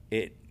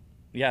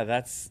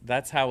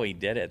that's how we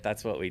did it.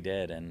 That's what we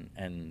did.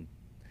 And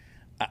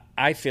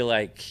I feel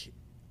like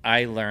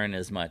I learn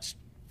as much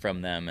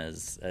from them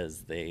as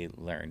they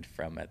learned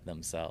from it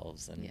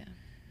themselves.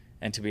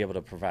 And to be able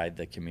to provide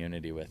the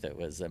community with it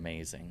was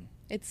amazing.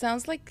 It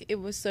sounds like it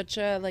was such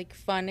a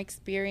fun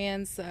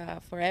experience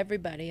for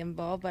everybody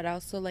involved, but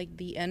also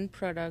the end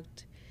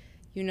product,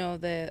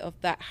 of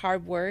that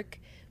hard work.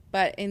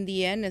 But in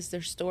the end, it's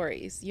their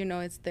stories.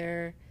 It's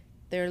their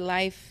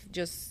life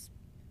just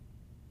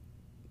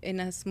in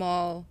a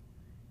small,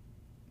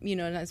 in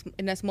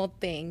a small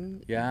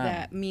thing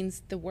that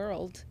means the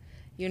world,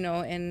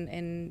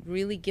 and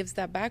really gives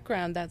that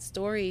background, that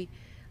story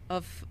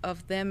of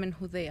them and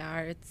who they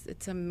are.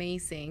 It's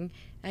amazing.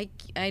 I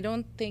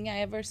don't think I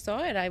ever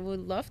saw it. I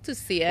would love to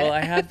see it. Well, I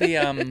have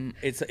the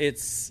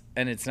it's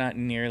not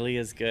nearly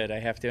as good, I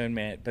have to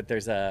admit, but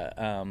there's a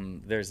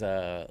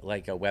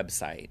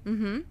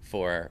website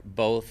for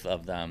both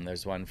of them.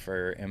 There's one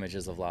for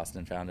Images of Lost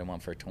and Found and one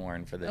for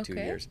Torn for the 2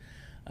 years.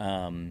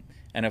 And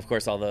of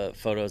course all the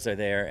photos are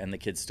there and the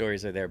kids'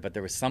 stories are there, but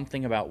there was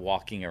something about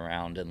walking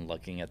around and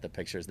looking at the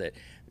pictures that,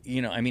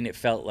 it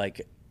felt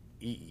like,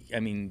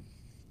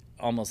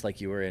 almost like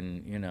you were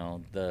in,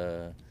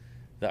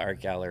 the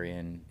art gallery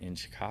in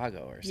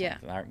Chicago or something,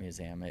 the art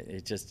museum.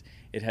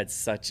 It had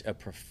such a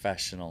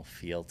professional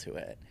feel to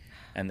it.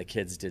 And the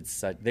kids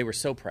they were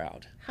so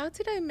proud. How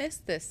did I miss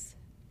this?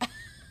 I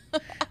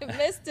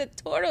missed it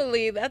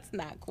totally. That's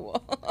not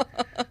cool.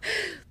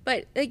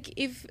 But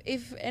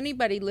if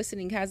anybody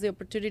listening has the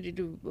opportunity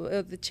to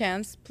the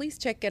chance, please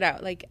check it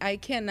out. I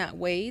cannot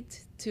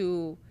wait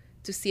to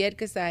see it,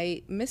 because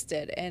I missed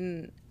it,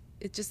 and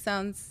it just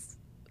sounds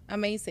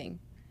amazing.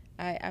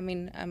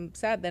 I'm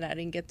sad that I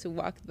didn't get to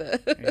walk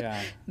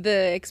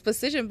the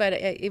exposition, but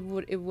it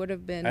would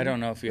have been. I don't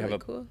know if you really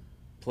have a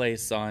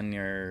place on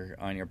your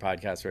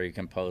podcast where you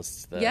can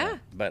post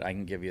but I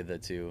can give you the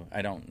two.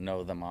 I don't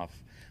know them off.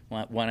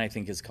 One I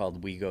think is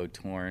called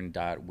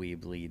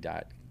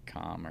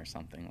wegotorn.weebly.com or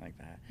something like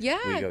that. Yeah.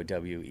 Wego,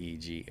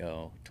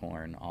 WEGO,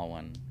 torn, all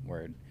one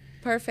word.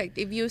 Perfect.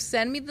 If you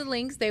send me the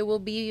links, they will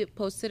be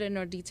posted in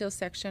our details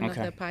section of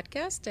the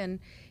podcast, and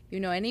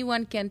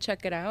anyone can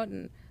check it out.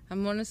 And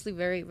I'm honestly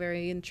very,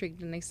 very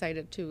intrigued and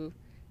excited to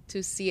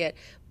see it.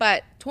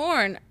 But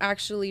Torn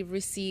actually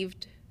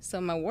received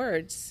some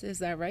awards. Is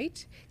that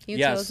right? Can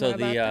you tell us more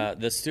about that?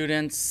 The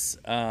students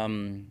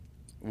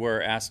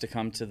were asked to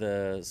come to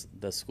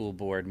the school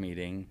board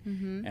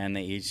meeting, and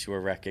they each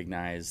were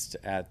recognized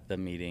at the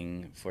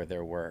meeting for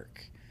their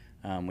work.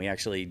 We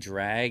actually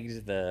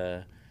dragged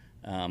the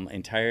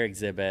entire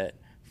exhibit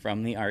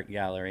from the art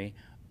gallery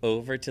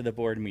over to the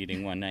board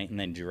meeting one night and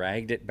then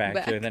dragged it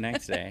back there the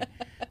next day,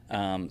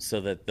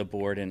 so that the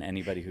board and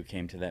anybody who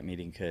came to that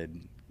meeting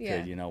could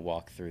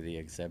walk through the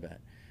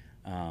exhibit.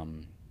 I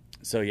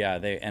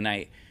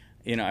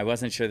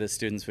wasn't sure the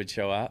students would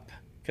show up,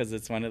 because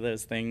it's one of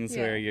those things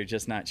where you're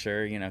just not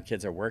sure.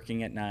 Kids are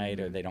working at night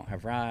or they don't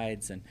have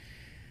rides, and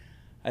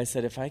I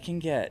said, if I can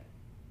get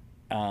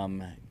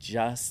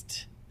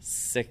just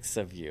 6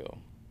 of you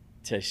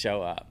to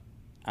show up,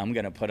 I'm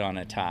gonna put on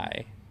a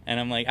tie. And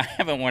I'm like, I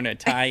haven't worn a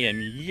tie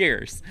in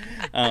years.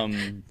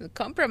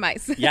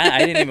 Compromise. Yeah, I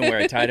didn't even wear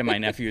a tie to my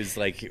nephew's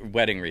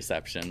wedding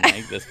reception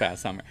this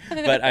past summer.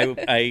 But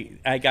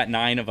I got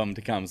 9 of them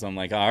to come, so I'm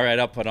like, all right,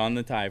 I'll put on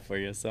the tie for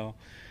you. So,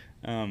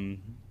 they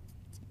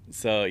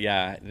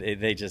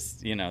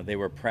just they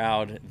were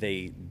proud.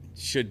 They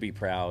should be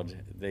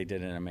proud. They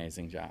did an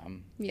amazing job.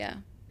 Yeah.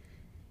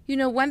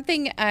 One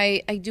thing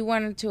I do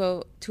wanted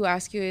to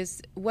ask you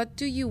is, what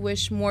do you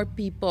wish more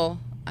people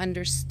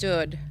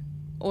understood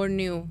or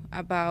knew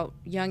about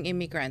young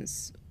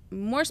immigrants,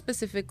 more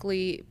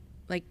specifically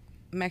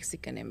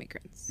Mexican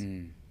immigrants?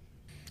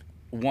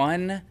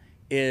 One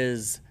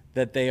is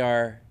that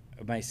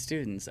my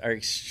students are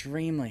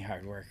extremely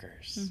hard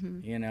workers,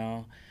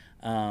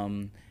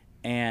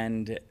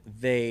 and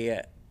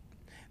they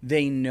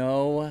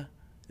know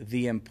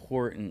the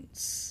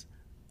importance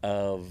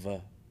of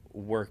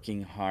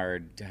working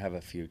hard to have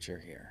a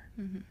future here.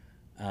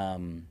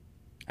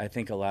 I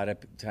think a lot of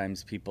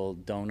times people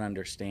don't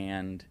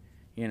understand.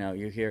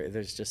 You hear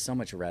there's just so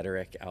much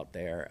rhetoric out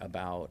there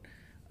about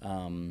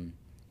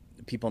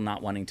people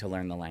not wanting to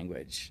learn the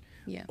language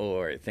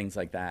or things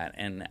like that.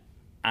 And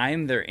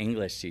I'm their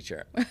English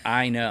teacher.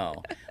 I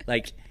know.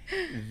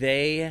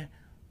 they,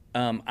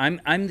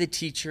 I'm the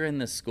teacher in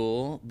the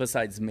school,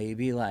 besides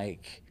maybe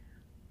like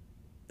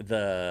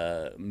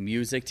the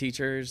music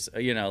teachers,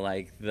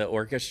 like the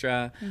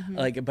orchestra,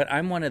 like, but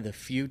I'm one of the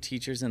few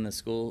teachers in the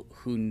school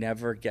who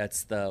never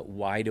gets the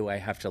 "why do I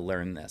have to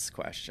learn this?"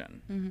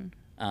 question.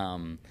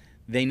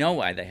 They know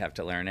why they have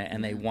to learn it,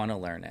 and they want to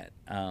learn it.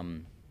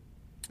 And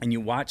you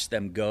watch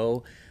them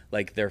go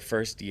like their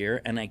first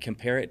year, and I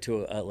compare it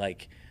to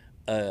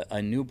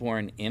a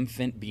newborn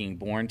infant being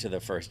born to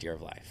the first year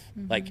of life.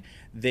 Like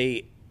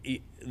the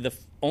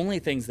only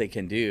things they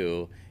can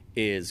do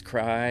is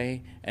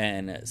cry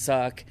and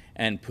suck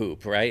and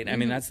poop, right? I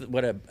mean, that's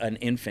what an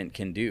infant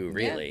can do,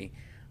 really.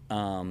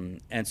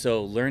 And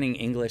so learning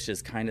English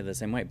is kind of the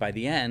same way. By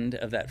the end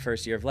of that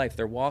first year of life,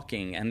 they're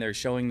walking and they're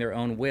showing their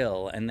own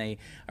will, and they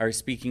are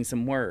speaking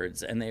some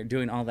words, and they're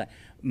doing all that.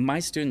 My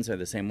students are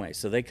the same way.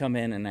 So they come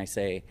in and I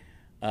say,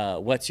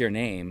 what's your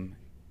name?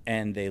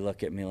 And they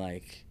look at me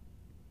like,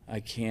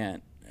 I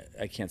can't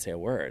say a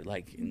word,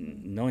 like,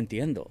 no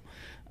entiendo.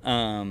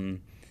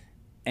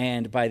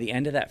 And by the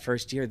end of that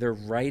first year, they're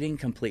writing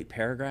complete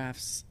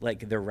paragraphs.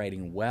 Like, they're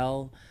writing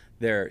well.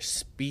 They're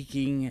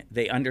speaking.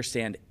 They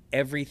understand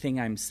everything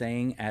I'm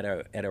saying at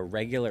a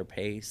regular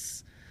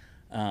pace.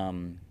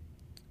 And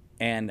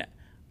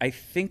I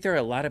think there are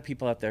a lot of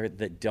people out there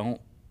that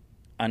don't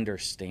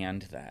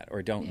understand that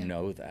or don't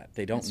know that.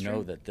 They don't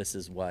know that this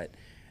is what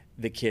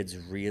the kids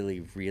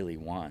really, really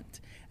want.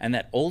 And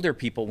that older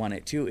people want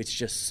it too. It's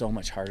just so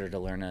much harder to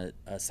learn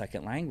a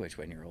second language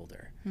when you're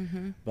older.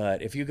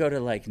 But if you go to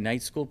like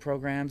night school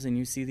programs and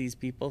you see these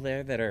people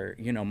there that are,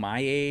 my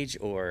age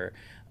or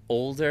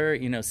older,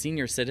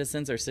 senior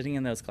citizens are sitting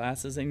in those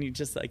classes, and you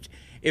just like,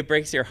 it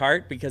breaks your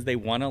heart because they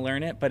want to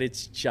learn it, but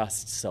it's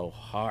just so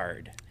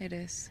hard. It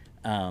is.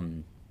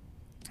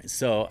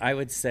 So I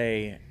would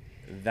say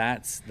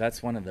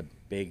that's one of the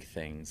big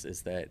things,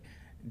 is that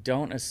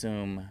don't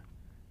assume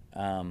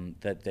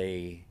that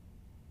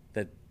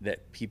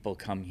people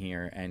come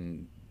here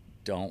and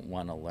don't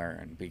want to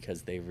learn,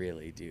 because they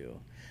really do.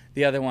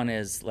 The other one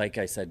is, like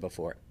I said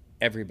before,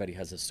 everybody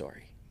has a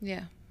story.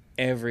 Yeah.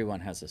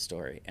 Everyone has a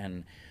story.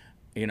 And,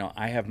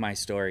 I have my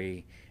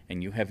story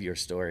and you have your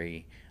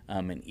story.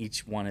 And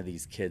each one of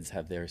these kids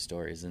have their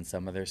stories. And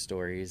some of their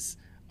stories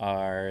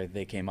are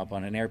they came up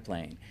on an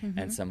airplane.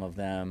 And some of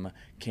them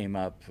came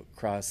up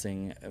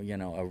crossing,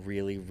 a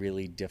really,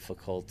 really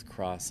difficult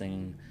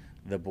crossing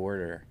the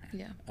border.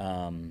 Yeah.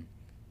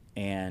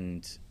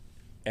 And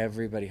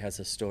everybody has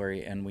a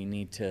story, and we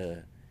need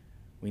to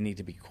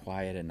be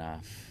quiet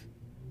enough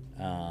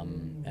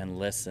and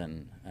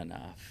listen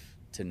enough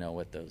to know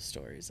what those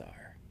stories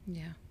are.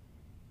 Yeah.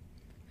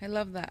 I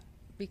love that.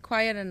 Be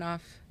quiet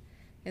enough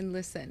and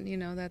listen.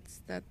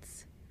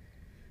 That's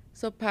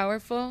so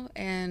powerful,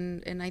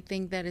 and I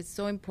think that it's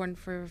so important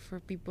for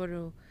people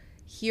to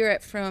hear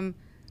it from,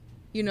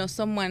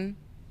 someone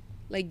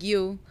like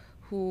you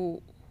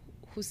who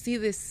see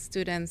these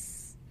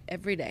students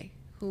every day,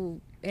 who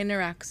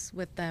interacts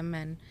with them,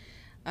 and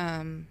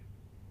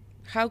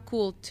how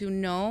cool to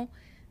know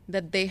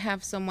that they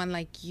have someone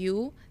like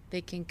you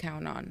they can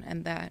count on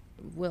and that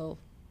will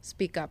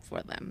speak up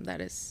for them.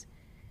 That is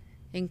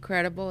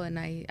incredible, and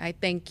I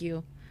thank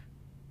you,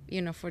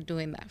 for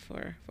doing that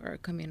for our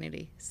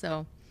community.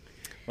 So,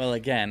 well,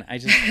 again, I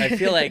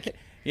feel like,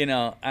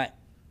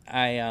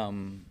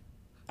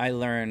 I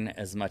learn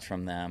as much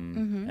from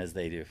them as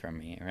they do from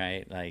me,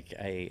 right? Like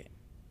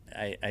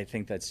I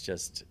think that's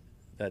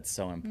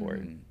so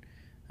important.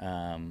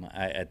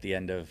 At the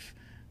end of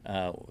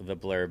the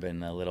blurb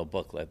in the little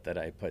booklet that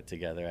I put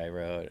together, I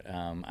wrote,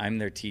 I'm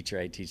their teacher,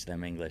 I teach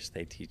them English,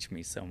 they teach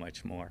me so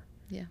much more.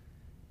 Yeah.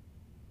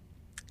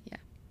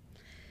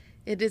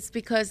 It is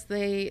because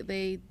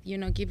they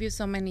give you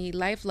so many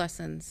life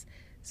lessons.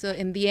 So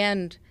in the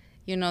end,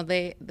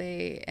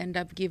 they end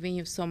up giving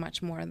you so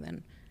much more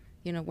than,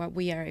 what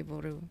we are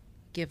able to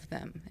give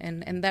them.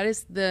 And that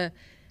is the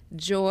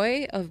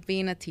joy of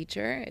being a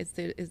teacher. Is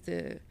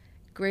the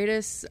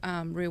greatest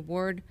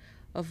reward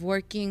of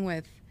working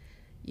with,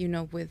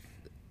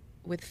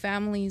 with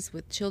families,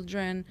 with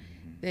children,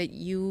 that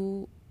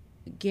you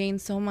gain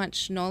so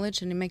much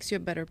knowledge, and it makes you a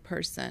better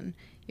person.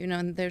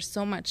 And there's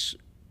so much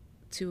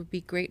to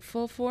be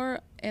grateful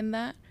for in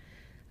that,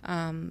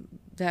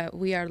 that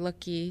we are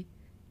lucky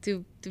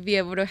to be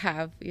able to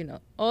have,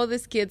 all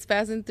these kids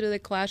passing through the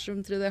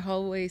classroom, through the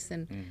hallways,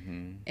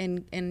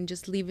 and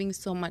just leaving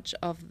so much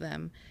of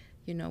them,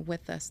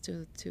 with us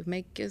to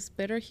make us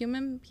better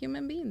human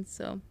beings.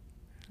 So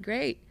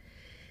great.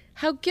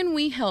 How can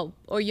we help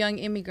our young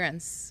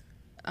immigrants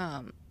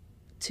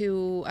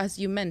to, as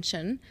you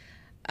mentioned,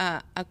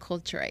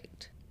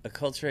 acculturate?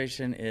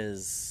 Acculturation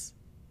is,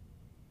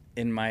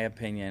 in my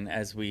opinion,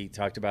 as we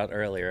talked about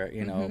earlier,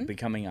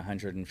 becoming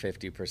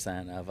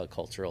 150% of a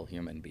cultural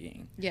human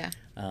being. Yeah.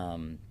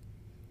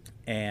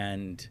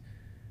 And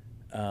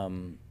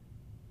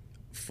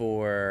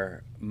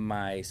for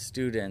my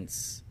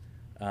students,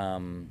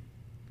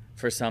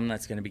 for some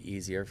that's going to be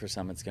easier, for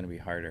some it's going to be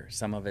harder.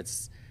 Some of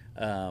it's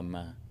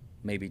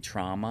maybe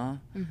trauma.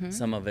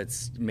 Some of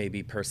it's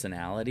maybe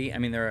personality. I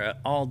mean, there are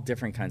all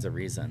different kinds of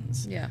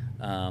reasons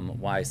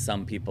why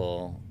some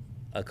people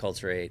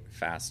acculturate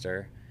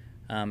faster.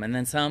 And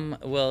then some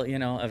will,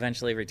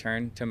 eventually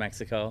return to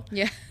Mexico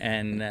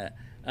and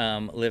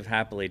live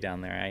happily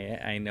down there.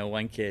 I know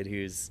one kid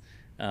who's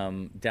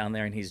down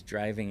there, and he's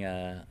driving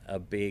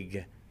a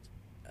big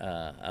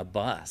a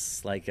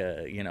bus, like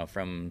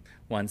from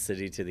one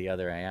city to the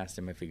other. I asked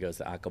him if he goes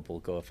to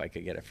Acapulco if I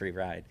could get a free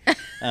ride.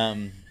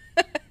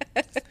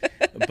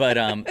 But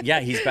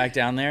he's back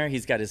down there.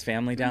 He's got his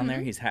family down there.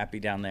 He's happy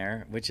down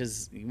there, which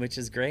is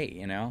great,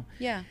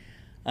 Yeah.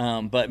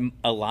 But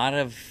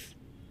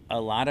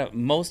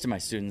most of my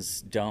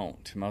students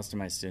don't. Most of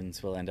my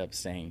students will end up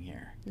staying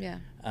here. Yeah.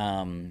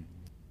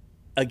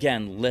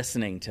 Again,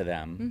 listening to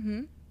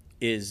them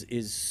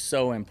is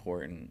so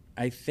important.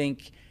 I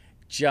think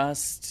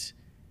just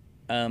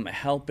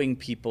helping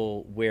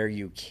people where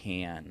you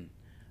can.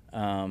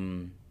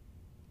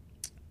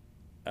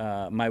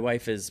 My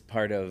wife is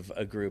part of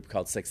a group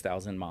called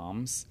 6,000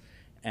 Moms,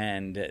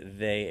 and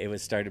it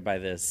was started by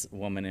this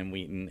woman in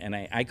Wheaton, and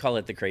I call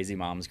it the Crazy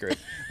Moms group.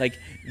 Like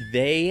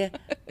they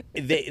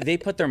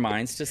put their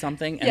minds to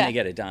something and they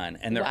get it done,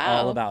 and they're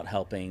all about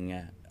helping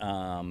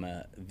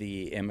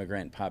the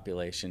immigrant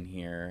population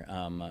here,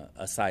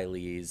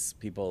 asylees,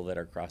 people that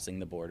are crossing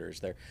the borders.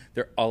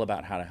 They're all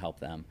about how to help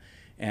them,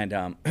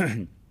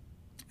 and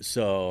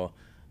so.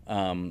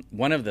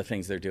 One of the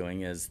things they're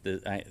doing is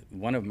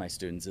one of my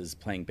students is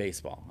playing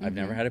baseball. I've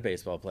never had a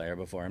baseball player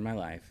before in my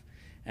life,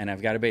 and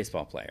I've got a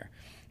baseball player.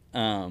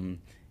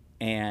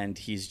 And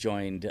he's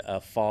joined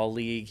a fall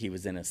league. He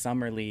was in a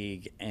summer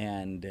league,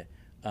 and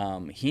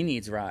he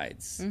needs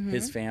rides.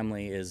 His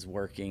family is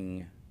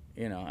working,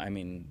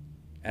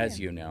 as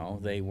you know,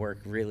 they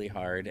work really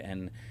hard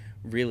and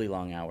really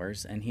long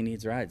hours, and he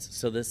needs rides.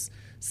 So this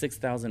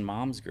 6,000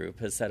 Moms group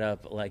has set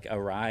up like a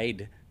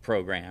ride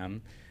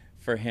program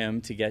for him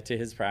to get to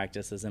his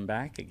practices and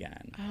back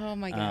again. Oh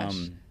my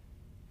gosh.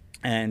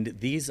 And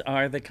these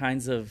are the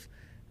kinds of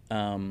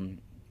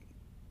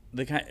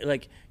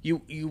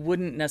you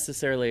wouldn't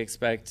necessarily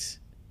expect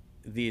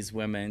these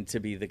women to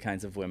be the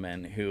kinds of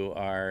women who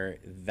are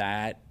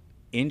that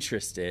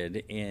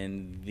interested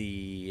in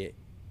the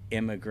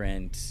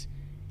immigrant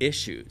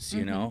issues,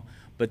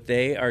 but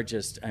they are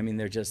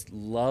they're just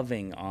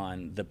loving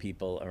on the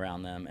people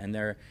around them, and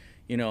they're,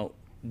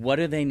 what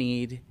do they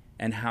need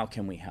and how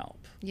can we help?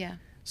 Yeah.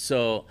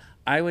 So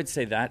I would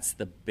say that's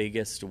the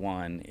biggest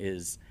one,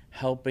 is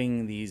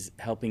helping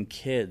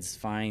kids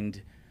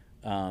find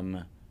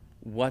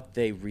what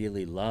they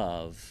really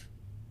love,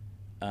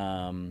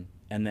 and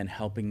then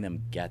helping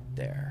them get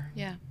there.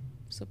 Yeah.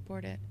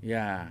 Support it.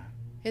 Yeah.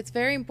 It's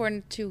very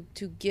important to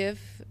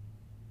give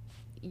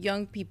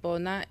young people,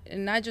 not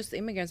just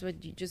immigrants, but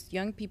just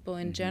young people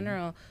in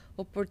general,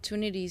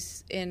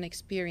 opportunities and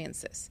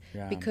experiences,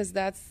 because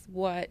that's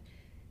what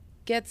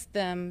gets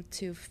them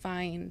to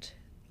find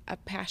a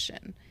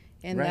passion,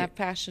 and that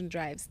passion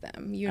drives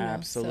them,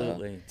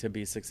 Absolutely. So, to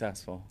be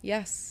successful.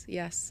 Yes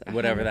 100%.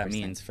 Whatever that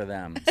means for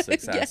them.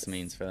 Success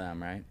means for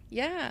them, right?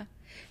 Yeah.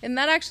 And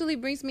that actually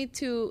brings me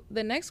to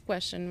the next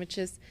question, which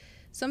is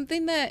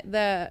something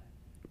that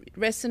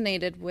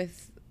resonated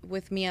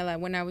with me a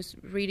lot when I was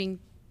reading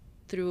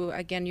through,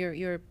 again,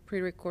 your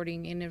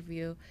pre-recording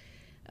interview,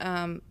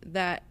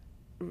 that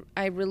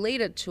I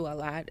related to a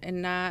lot,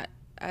 and not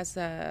as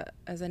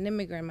an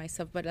immigrant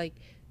myself, but like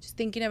just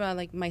thinking about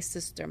like my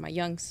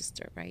young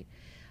sister, right?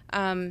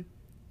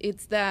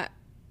 It's that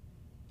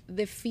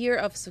the fear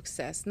of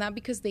success, not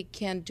because they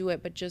can't do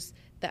it, but just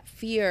that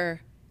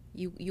fear,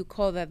 you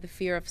call that the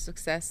fear of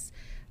success,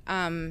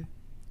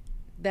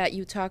 that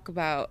you talk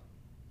about.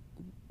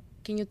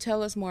 Can you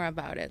tell us more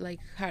about it?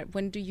 Like,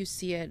 when do you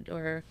see it,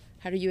 or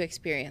how do you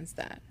experience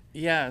that?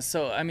 Yeah,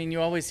 so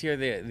you always hear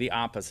the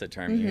opposite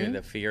term. You hear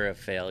the fear of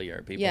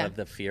failure. People have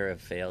the fear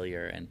of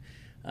failure, and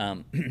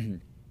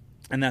and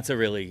that's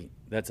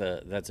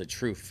a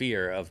true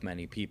fear of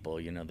many people.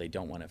 They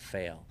don't want to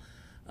fail.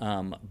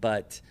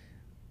 But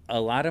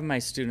a lot of my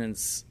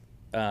students,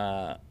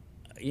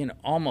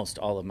 almost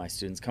all of my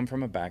students come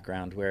from a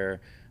background where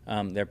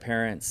their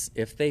parents,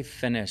 if they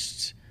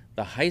finished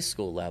the high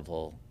school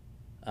level,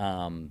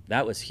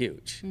 that was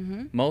huge.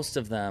 Most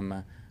of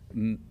them,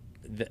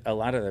 a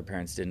lot of their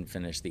parents didn't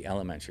finish the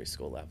elementary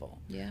school level.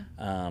 Yeah.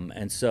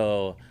 And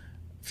so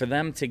for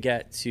them to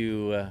get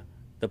to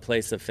the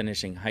place of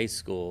finishing high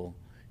school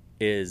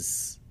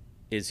is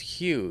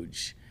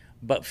huge.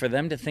 But for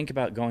them to think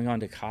about going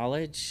on to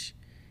college,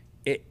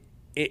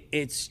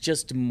 it's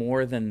just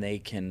more than they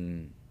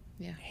can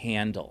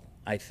handle,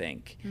 I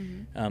think.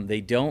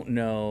 They don't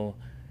know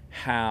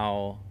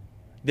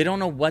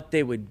what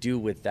they would do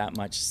with that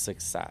much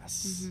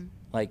success.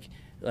 Like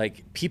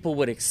people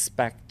would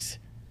expect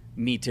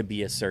me to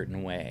be a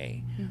certain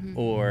way,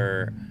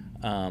 or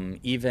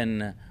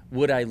even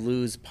would I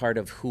lose part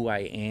of who I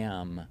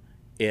am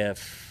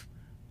if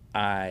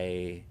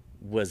I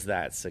was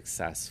that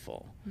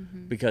successful,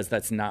 because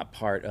that's not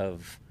part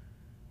of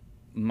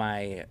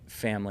my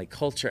family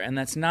culture. And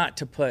that's not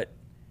to put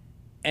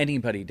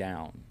anybody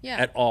down Yeah.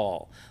 at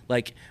all.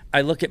 Like,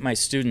 I look at my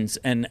students,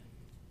 and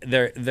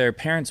their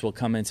parents will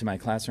come into my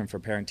classroom for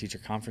parent-teacher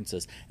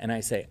conferences, and I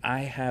say,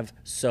 I have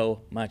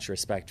so much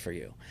respect for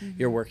you.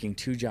 You're working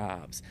 2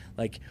 jobs,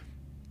 like,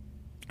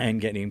 and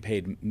getting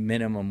paid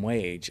minimum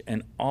wage,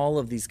 and all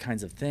of these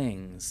kinds of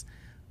things.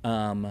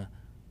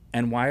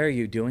 And why are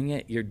you doing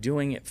it? You're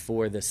doing it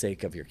for the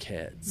sake of your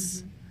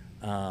kids.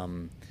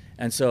 And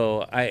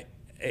so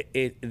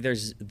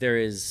there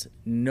is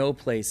no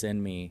place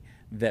in me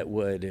that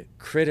would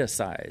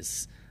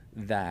criticize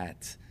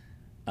that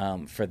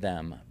for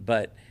them,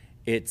 but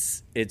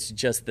it's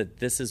just that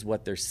this is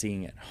what they're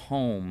seeing at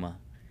home,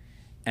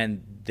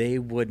 and they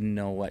wouldn't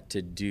know what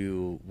to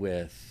do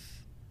with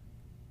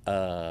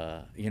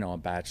a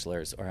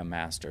bachelor's or a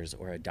master's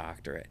or a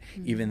doctorate,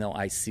 even though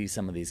I see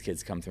some of these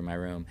kids come through my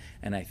room,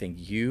 and I think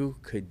you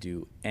could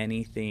do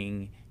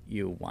anything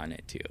you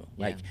wanted to.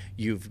 Like,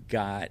 you've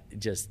got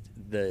just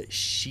the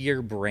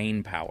sheer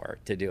brain power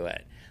to do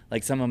it.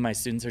 Like, some of my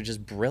students are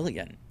just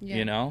brilliant,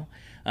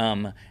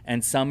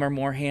 and some are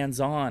more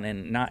hands-on,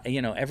 and not,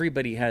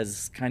 everybody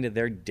has kind of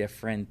their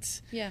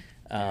different,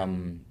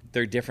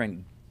 their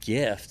different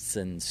gifts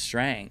and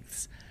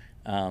strengths.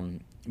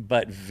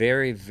 But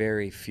very,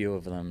 very few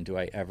of them do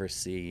I ever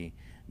see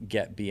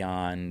get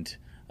beyond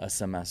a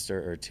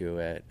semester or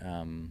 2 at,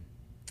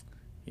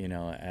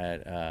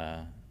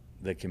 at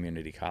the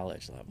community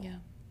college level. Yeah.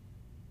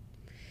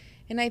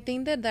 And I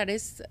think that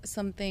is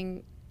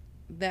something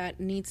that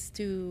needs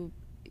to,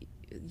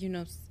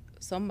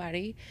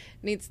 somebody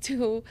needs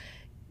to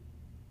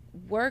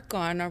work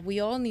on, or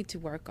we all need to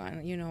work on,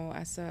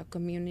 as a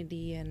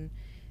community, and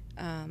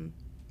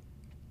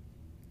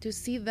to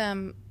see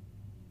them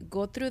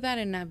go through that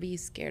and not be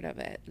scared of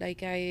it.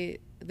 Like,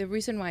 the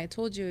reason why I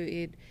told you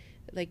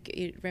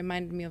it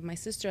reminded me of my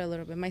sister a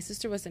little bit. My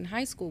sister was in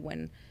high school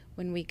when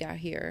we got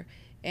here,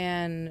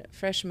 and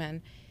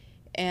freshman,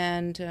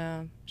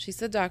 and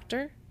she's a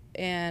doctor,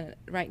 and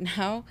right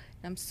now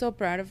I'm so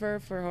proud of her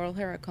for all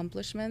her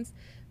accomplishments.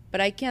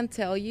 But I can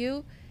tell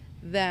you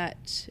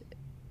that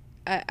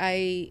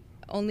I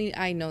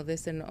know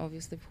this, and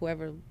obviously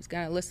whoever is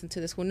gonna listen to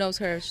this who knows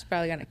her, she's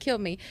probably gonna kill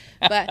me,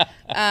 but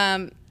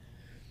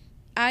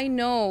I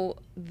know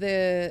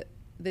the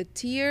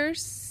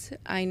tears,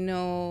 I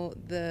know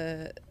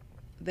the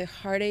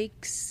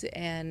heartaches,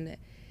 and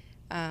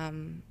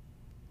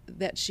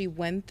that she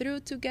went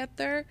through to get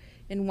there,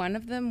 and one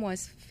of them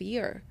was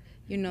fear,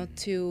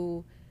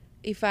 to,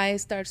 if I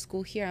start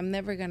school here, I'm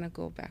never gonna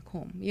go back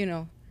home,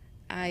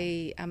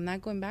 I'm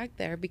not going back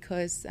there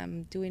because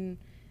I'm doing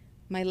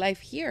my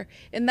life here,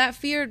 and that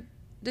fear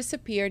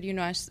disappeared,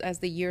 as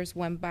the years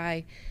went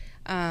by.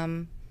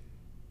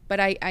 But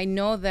I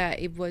know that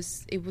it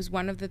was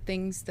one of the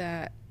things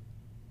that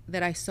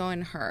I saw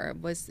in her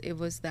it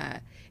was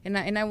that,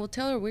 and I will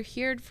tell her, we're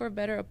here for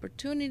better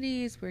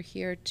opportunities. We're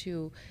here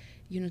to,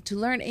 to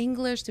learn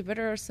English, to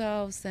better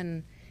ourselves,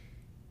 and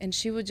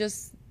she would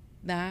just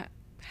not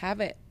have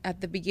it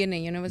at the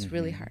beginning. It was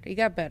really hard. It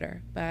got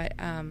better, but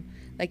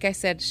like I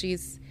said,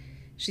 she's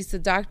a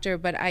doctor,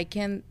 but I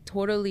can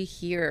totally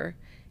hear,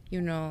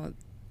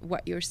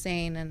 what you're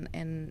saying,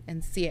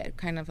 and see it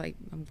kind of like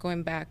I'm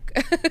going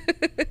back.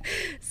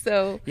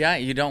 So yeah,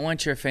 you don't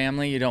want your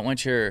family, you don't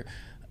want your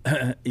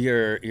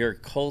your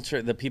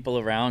culture, the people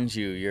around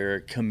you, your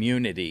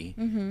community,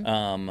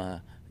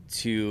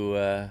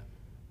 to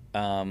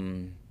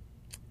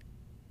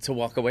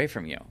walk away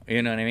from you.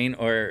 You know what I mean?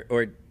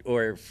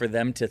 Or for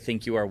them to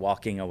think you are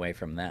walking away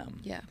from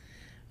them. Yeah.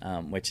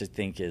 Which I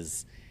think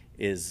is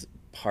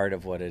part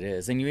of what it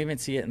is. And you even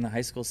see it in the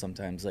high school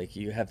sometimes. Like,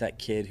 you have that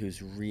kid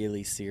who's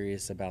really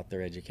serious about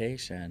their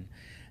education,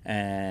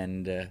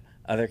 and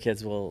other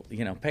kids will,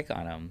 pick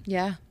on them.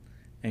 Yeah.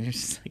 And you're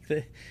just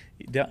like,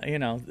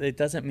 it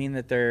doesn't mean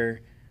that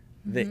they're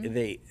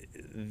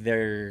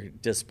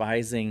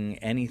despising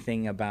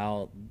anything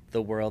about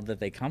the world that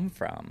they come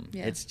from.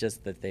 Yeah. It's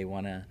just that they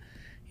want to,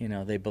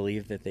 they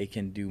believe that they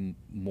can do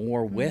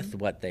more with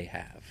what they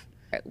have.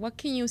 What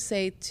can you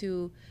say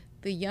to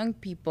the young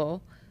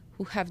people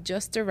who have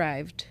just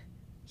arrived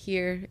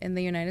here in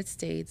the United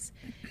States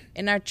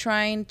and are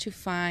trying to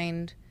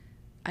find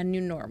a new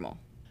normal?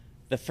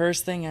 The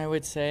first thing I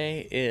would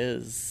say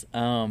is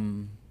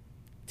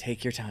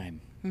take your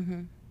time.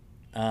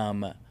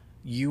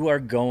 You are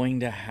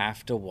going to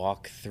have to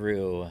walk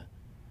through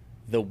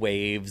the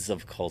waves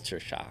of culture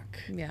shock.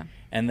 Yeah.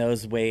 And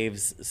those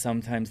waves,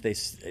 sometimes they,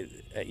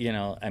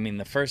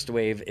 the first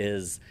wave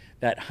is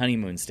that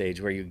honeymoon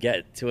stage where you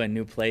get to a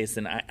new place.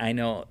 And I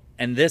know,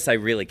 and this I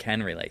really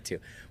can relate to.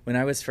 When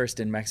I was first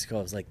in Mexico,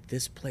 I was like,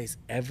 this place,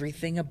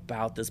 everything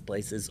about this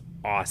place is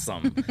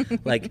awesome.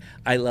 Like,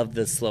 I love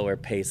the slower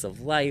pace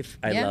of life.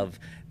 I love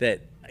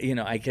that,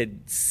 I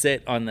could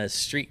sit on the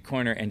street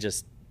corner and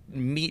just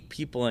meet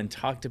people and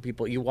talk to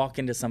people. You walk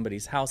into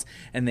somebody's house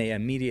and they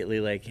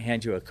immediately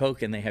hand you a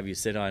Coke, and they have you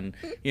sit on,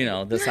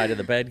 the side of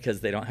the bed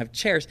because they don't have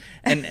chairs.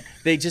 And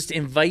they just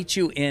invite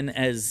you in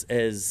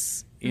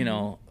as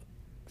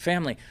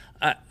family.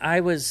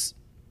 I was,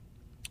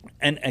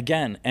 and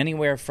again,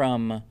 anywhere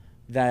from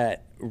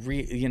that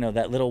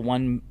that little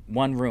one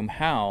room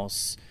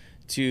house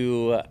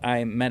to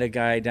I met a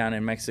guy down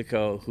in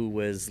Mexico who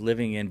was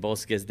living in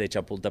Bosques de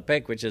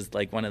Chapultepec, which is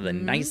like one of the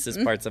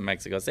nicest parts of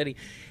Mexico City.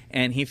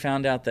 And he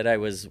found out that I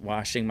was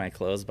washing my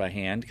clothes by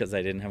hand because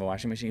I didn't have a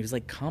washing machine. He was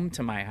like, come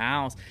to my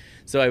house.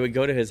 So I would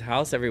go to his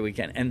house every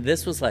weekend. And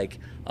this was like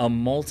a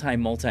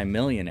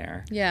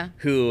multi-millionaire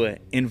who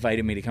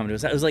invited me to come to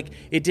his house. It was like,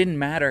 it didn't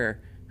matter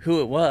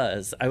who it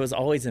was. I was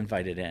always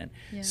invited in.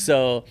 Yeah.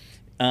 So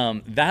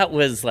that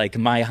was like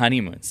my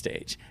honeymoon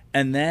stage.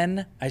 And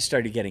then I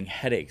started getting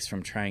headaches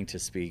from trying to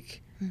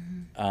speak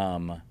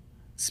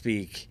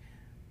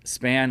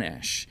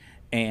Spanish.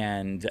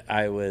 And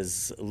I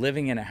was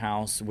living in a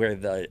house where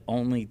the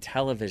only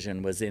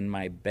television was in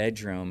my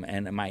bedroom,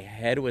 and my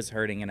head was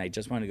hurting, and I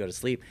just wanted to go to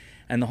sleep.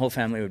 And the whole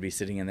family would be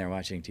sitting in there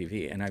watching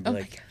TV, and I'd be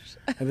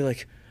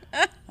like,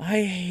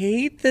 I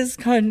hate this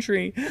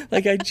country.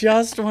 Like, I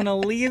just want to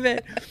leave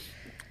it.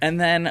 And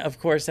then, of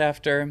course,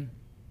 after,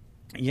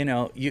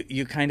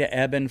 you kind of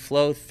ebb and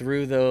flow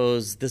through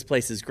those, this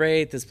place is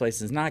great, this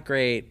place is not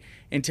great,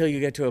 until you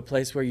get to a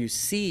place where you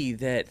see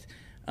that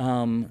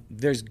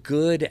there's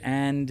good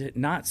and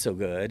not so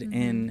good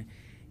in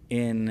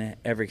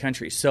every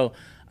country. So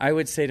I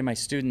would say to my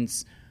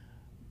students,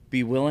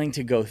 be willing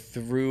to go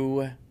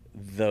through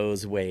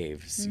those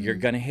waves. You're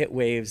going to hit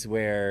waves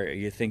where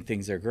you think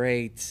things are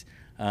great.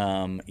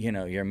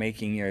 You're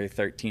making your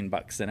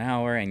 $13 an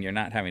hour and you're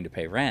not having to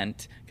pay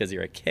rent because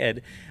you're a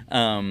kid.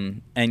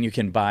 And you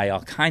can buy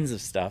all kinds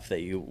of stuff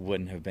that you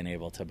wouldn't have been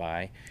able to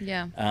buy.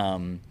 Yeah.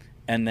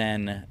 And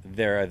then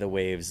there are the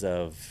waves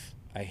of,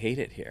 I hate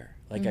it here.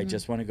 Like, I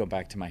just want to go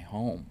back to my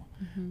home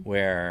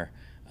where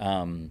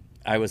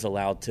I was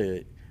allowed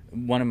to.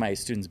 One of my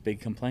students' big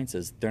complaints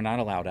is they're not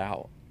allowed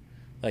out.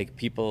 Like,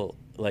 people,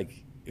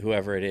 like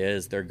whoever it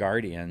is, their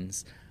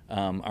guardians,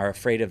 are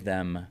afraid of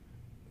them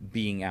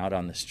being out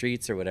on the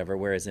streets or whatever,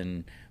 whereas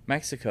in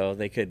Mexico,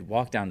 they could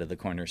walk down to the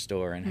corner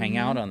store and hang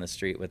out on the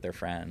street with their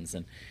friends.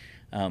 And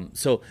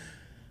so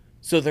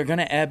they're going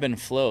to ebb and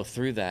flow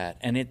through that,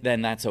 and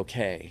then that's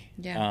okay.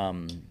 Yeah.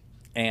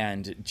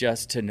 And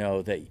just to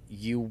know that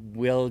you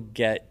will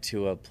get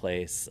to a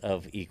place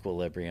of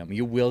equilibrium.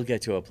 You will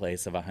get to a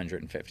place of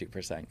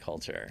 150%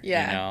 culture.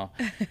 Yeah.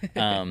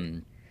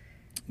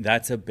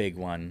 That's a big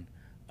one.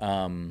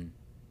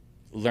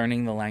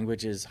 Learning the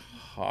language is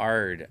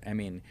hard. I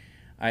mean,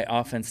 I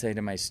often say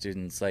to my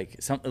students, like,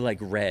 something like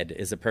red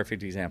is a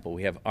perfect example.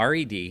 We have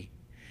RED,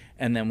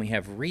 and then we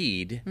have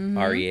read,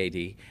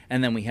 R-E-A-D,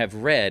 and then we have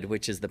read,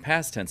 which is the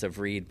past tense of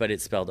read, but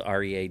it's spelled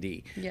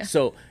R-E-A-D. Yeah.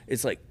 So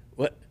it's like,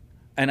 what?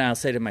 And I'll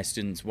say to my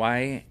students,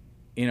 why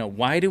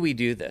do we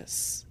do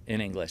this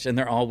in English? And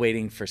they're all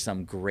waiting for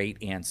some great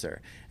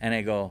answer. And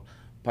I go,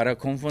 para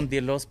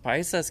confundir los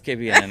paisas que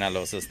vienen a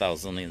los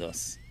Estados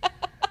Unidos.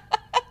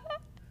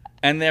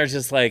 And they're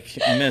just like,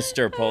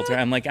 Mr. Poulterer.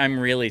 I'm like, I'm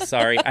really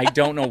sorry. I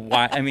don't know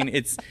why. I mean,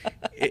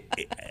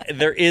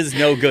 there is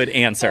no good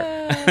answer.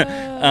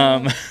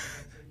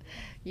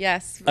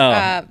 Yes.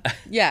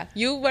 Yeah.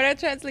 You want to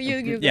translate?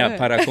 You yeah,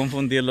 para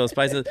confundir los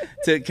paisas,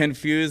 to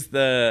confuse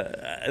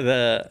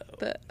the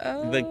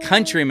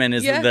countrymen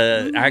is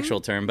the actual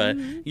term, but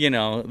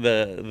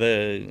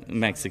the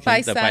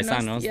Mexicans, the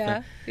paisanos.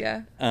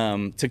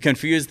 To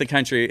confuse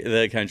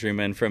the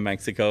countrymen from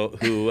Mexico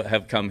who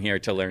have come here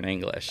to learn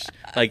English.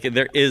 Like,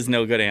 there is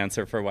no good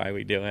answer for why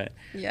we do it.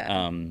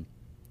 Yeah.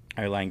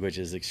 Our language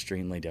is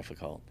extremely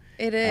difficult.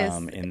 It is.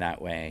 In that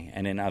way,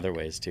 and in other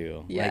ways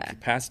too. Yeah.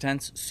 Like, past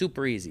tense,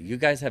 super easy. You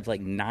guys have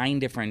like 9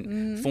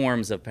 different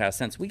forms of past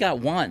tense. We got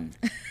one.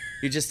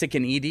 You just stick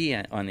an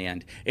ED on the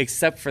end,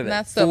 except for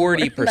that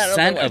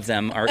 40% of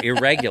them are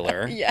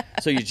irregular. Yeah.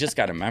 So you just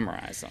got to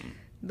memorize them.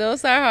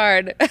 Those are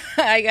hard.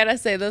 I gotta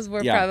say, those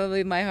were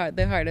probably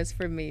the hardest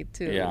for me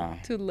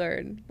to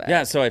learn. But.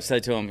 Yeah, so I've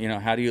said to them,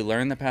 how do you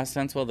learn the past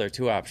tense? Well, there are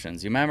 2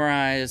 options. You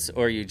memorize,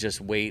 or you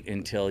just wait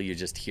until you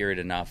just hear it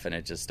enough and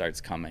it just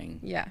starts coming.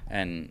 Yeah.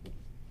 And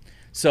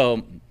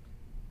so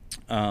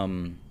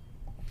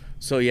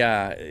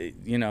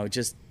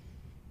just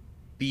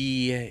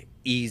be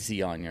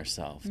easy on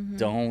yourself.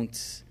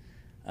 Don't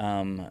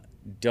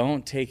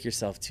take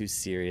yourself too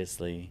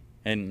seriously.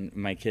 And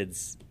my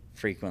kids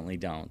frequently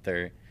don't.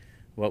 They're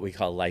what we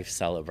call life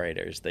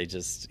celebrators. They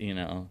just,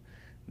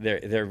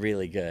 they're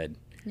really good.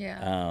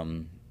 Yeah.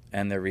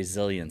 And their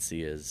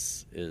resiliency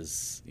is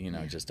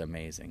just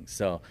amazing.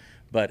 So,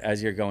 but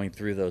as you're going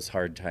through those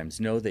hard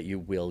times, know that you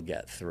will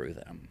get through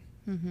them,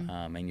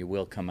 and you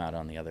will come out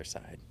on the other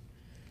side.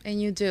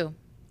 And you do.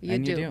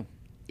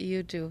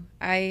 You do.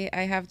 I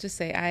have to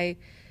say, I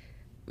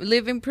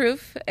live in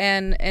proof,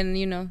 and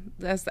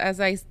as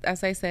I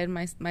said,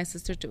 my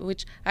sister too,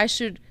 which I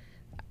should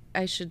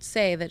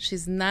say that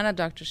she's not a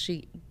doctor.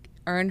 She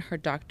earned her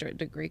doctorate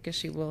degree because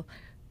she will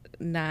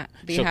not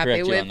be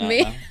happy with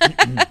me.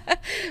 Huh?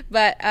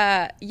 But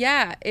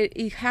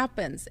it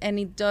happens, and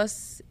it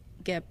does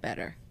get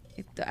better.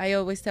 I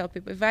always tell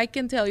people, if I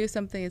can tell you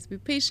something, is be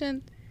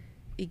patient.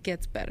 It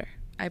gets better.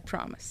 I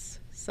promise.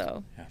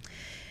 So,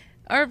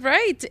 All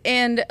right.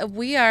 And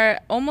we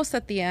are almost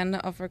at the end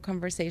of our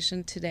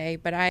conversation today.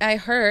 But I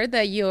heard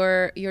that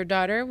your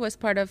daughter was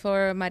part of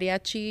our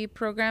mariachi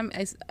program,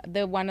 is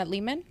the one at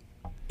Lehman?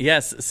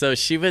 Yes. So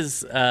she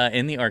was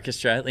in the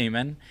orchestra at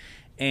Lehman.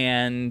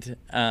 And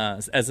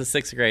as a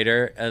sixth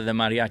grader, the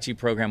mariachi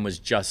program was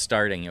just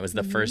starting. It was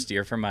the first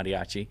year for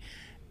mariachi.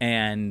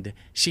 And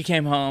she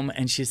came home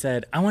and she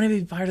said, I want to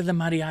be part of the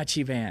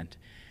mariachi band.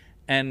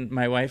 And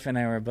my wife and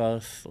I were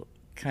both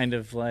kind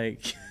of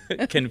like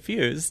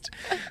confused.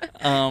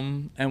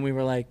 And we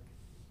were like,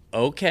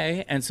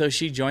 okay. And so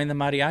she joined the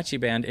mariachi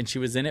band and she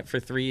was in it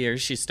for 3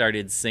 years. She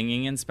started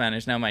singing in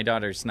Spanish. Now my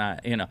daughter's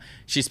not,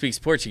 she speaks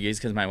Portuguese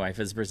because my wife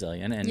is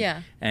Brazilian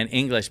and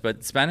English,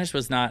 but Spanish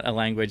was not a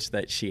language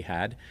that she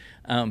had.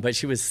 But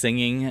she was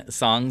singing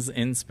songs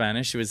in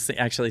Spanish. She was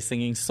actually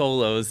singing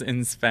solos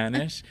in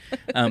Spanish,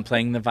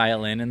 playing the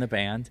violin in the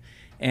band.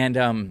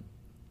 And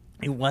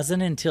it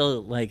wasn't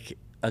until like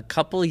a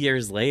couple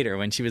years later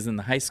when she was in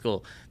the high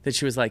school that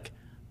she was like,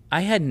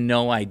 I had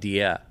no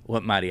idea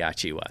what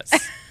mariachi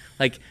was.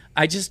 Like,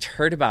 I just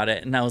heard about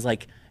it and I was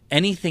like,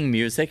 anything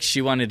music,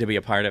 she wanted to be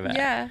a part of it.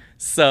 Yeah.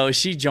 So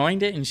she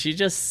joined it and she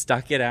just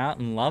stuck it out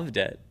and loved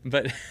it.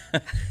 But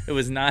it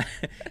was not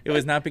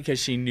because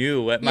she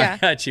knew what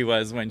mariachi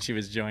was when she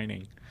was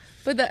joining.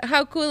 But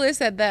how cool is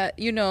it that,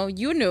 you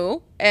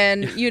knew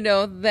and,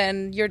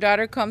 then your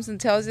daughter comes and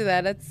tells you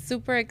that. It's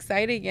super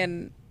exciting.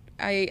 And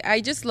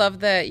I just love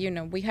that,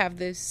 we have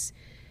this,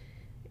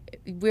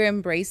 we're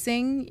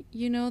embracing,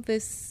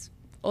 this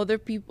other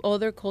people,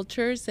 other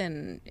cultures,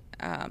 and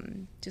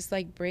just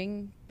like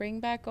bring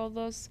back all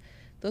those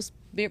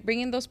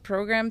bringing those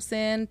programs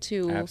in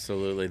to.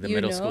 Absolutely. The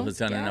middle school has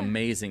done an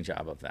amazing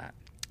job of that.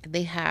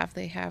 They have.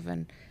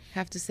 And I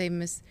have to say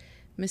Mrs.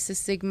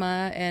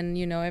 Sigma and,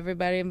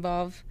 everybody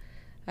involved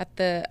at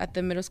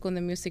the middle school and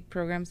the music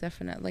programs,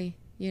 definitely,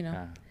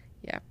 Yeah,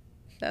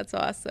 that's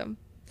awesome.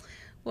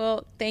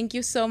 Well, thank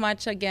you so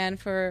much again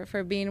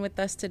for being with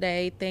us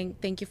today.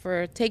 Thank you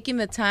for taking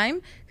the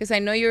time, because I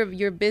know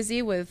you're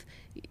busy with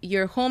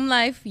your home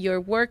life,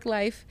 your work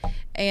life,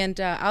 and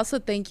also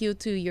thank you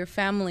to your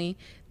family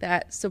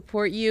that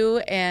support you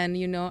and,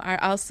 are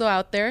also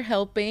out there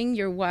helping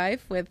your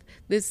wife with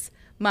this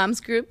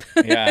mom's group.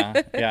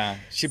 Yeah.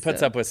 She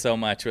puts up with so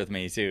much with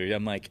me, too.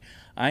 I'm like,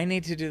 I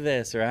need to do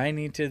this or I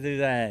need to do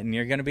that, and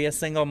you're going to be a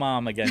single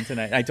mom again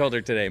tonight. I told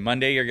her today,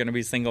 Monday, you're going to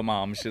be single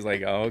mom. She's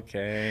like,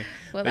 okay.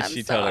 Well, but I'm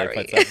she sorry.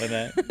 Totally puts up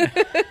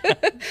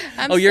with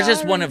it. You're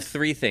just one of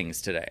 3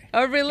 things today.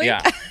 Oh, really?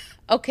 Yeah.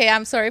 Okay,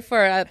 I'm sorry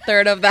for a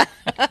third of that.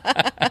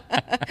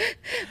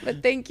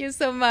 But thank you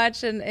so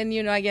much. And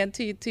again,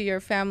 to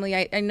your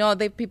family. I know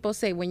that people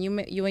say when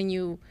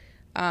you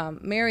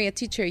marry a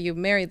teacher, you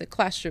marry the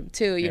classroom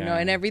too,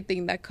 and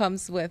everything that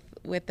comes with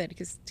it,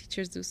 because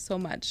teachers do so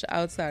much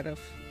outside of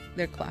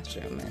their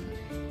classroom,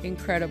 and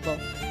incredible.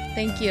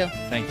 Thank you.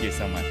 Thank you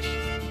so much.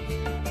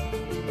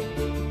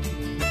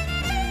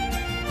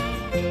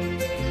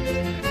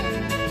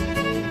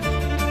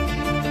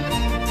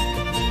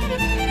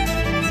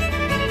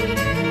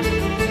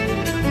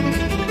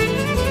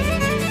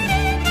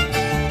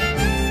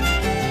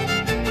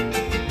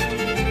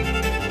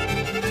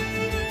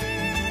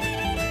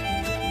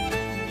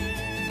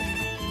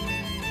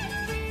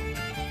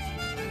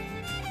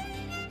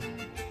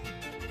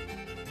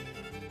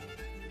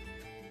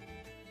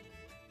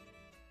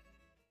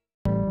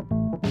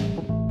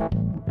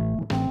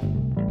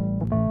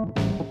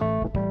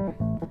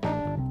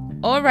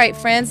 All right,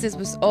 friends, this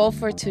was all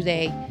for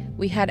today.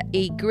 We had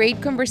a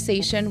great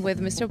conversation with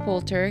Mr.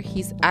 Poulterer.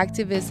 His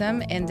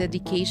activism and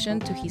dedication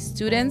to his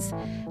students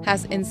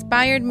has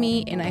inspired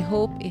me, and I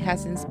hope it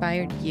has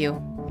inspired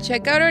you.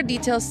 Check out our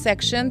details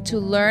section to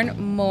learn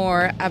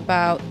more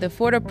about the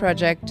photo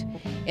project,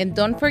 and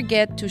don't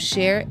forget to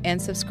share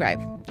and subscribe.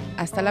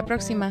 Hasta la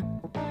próxima.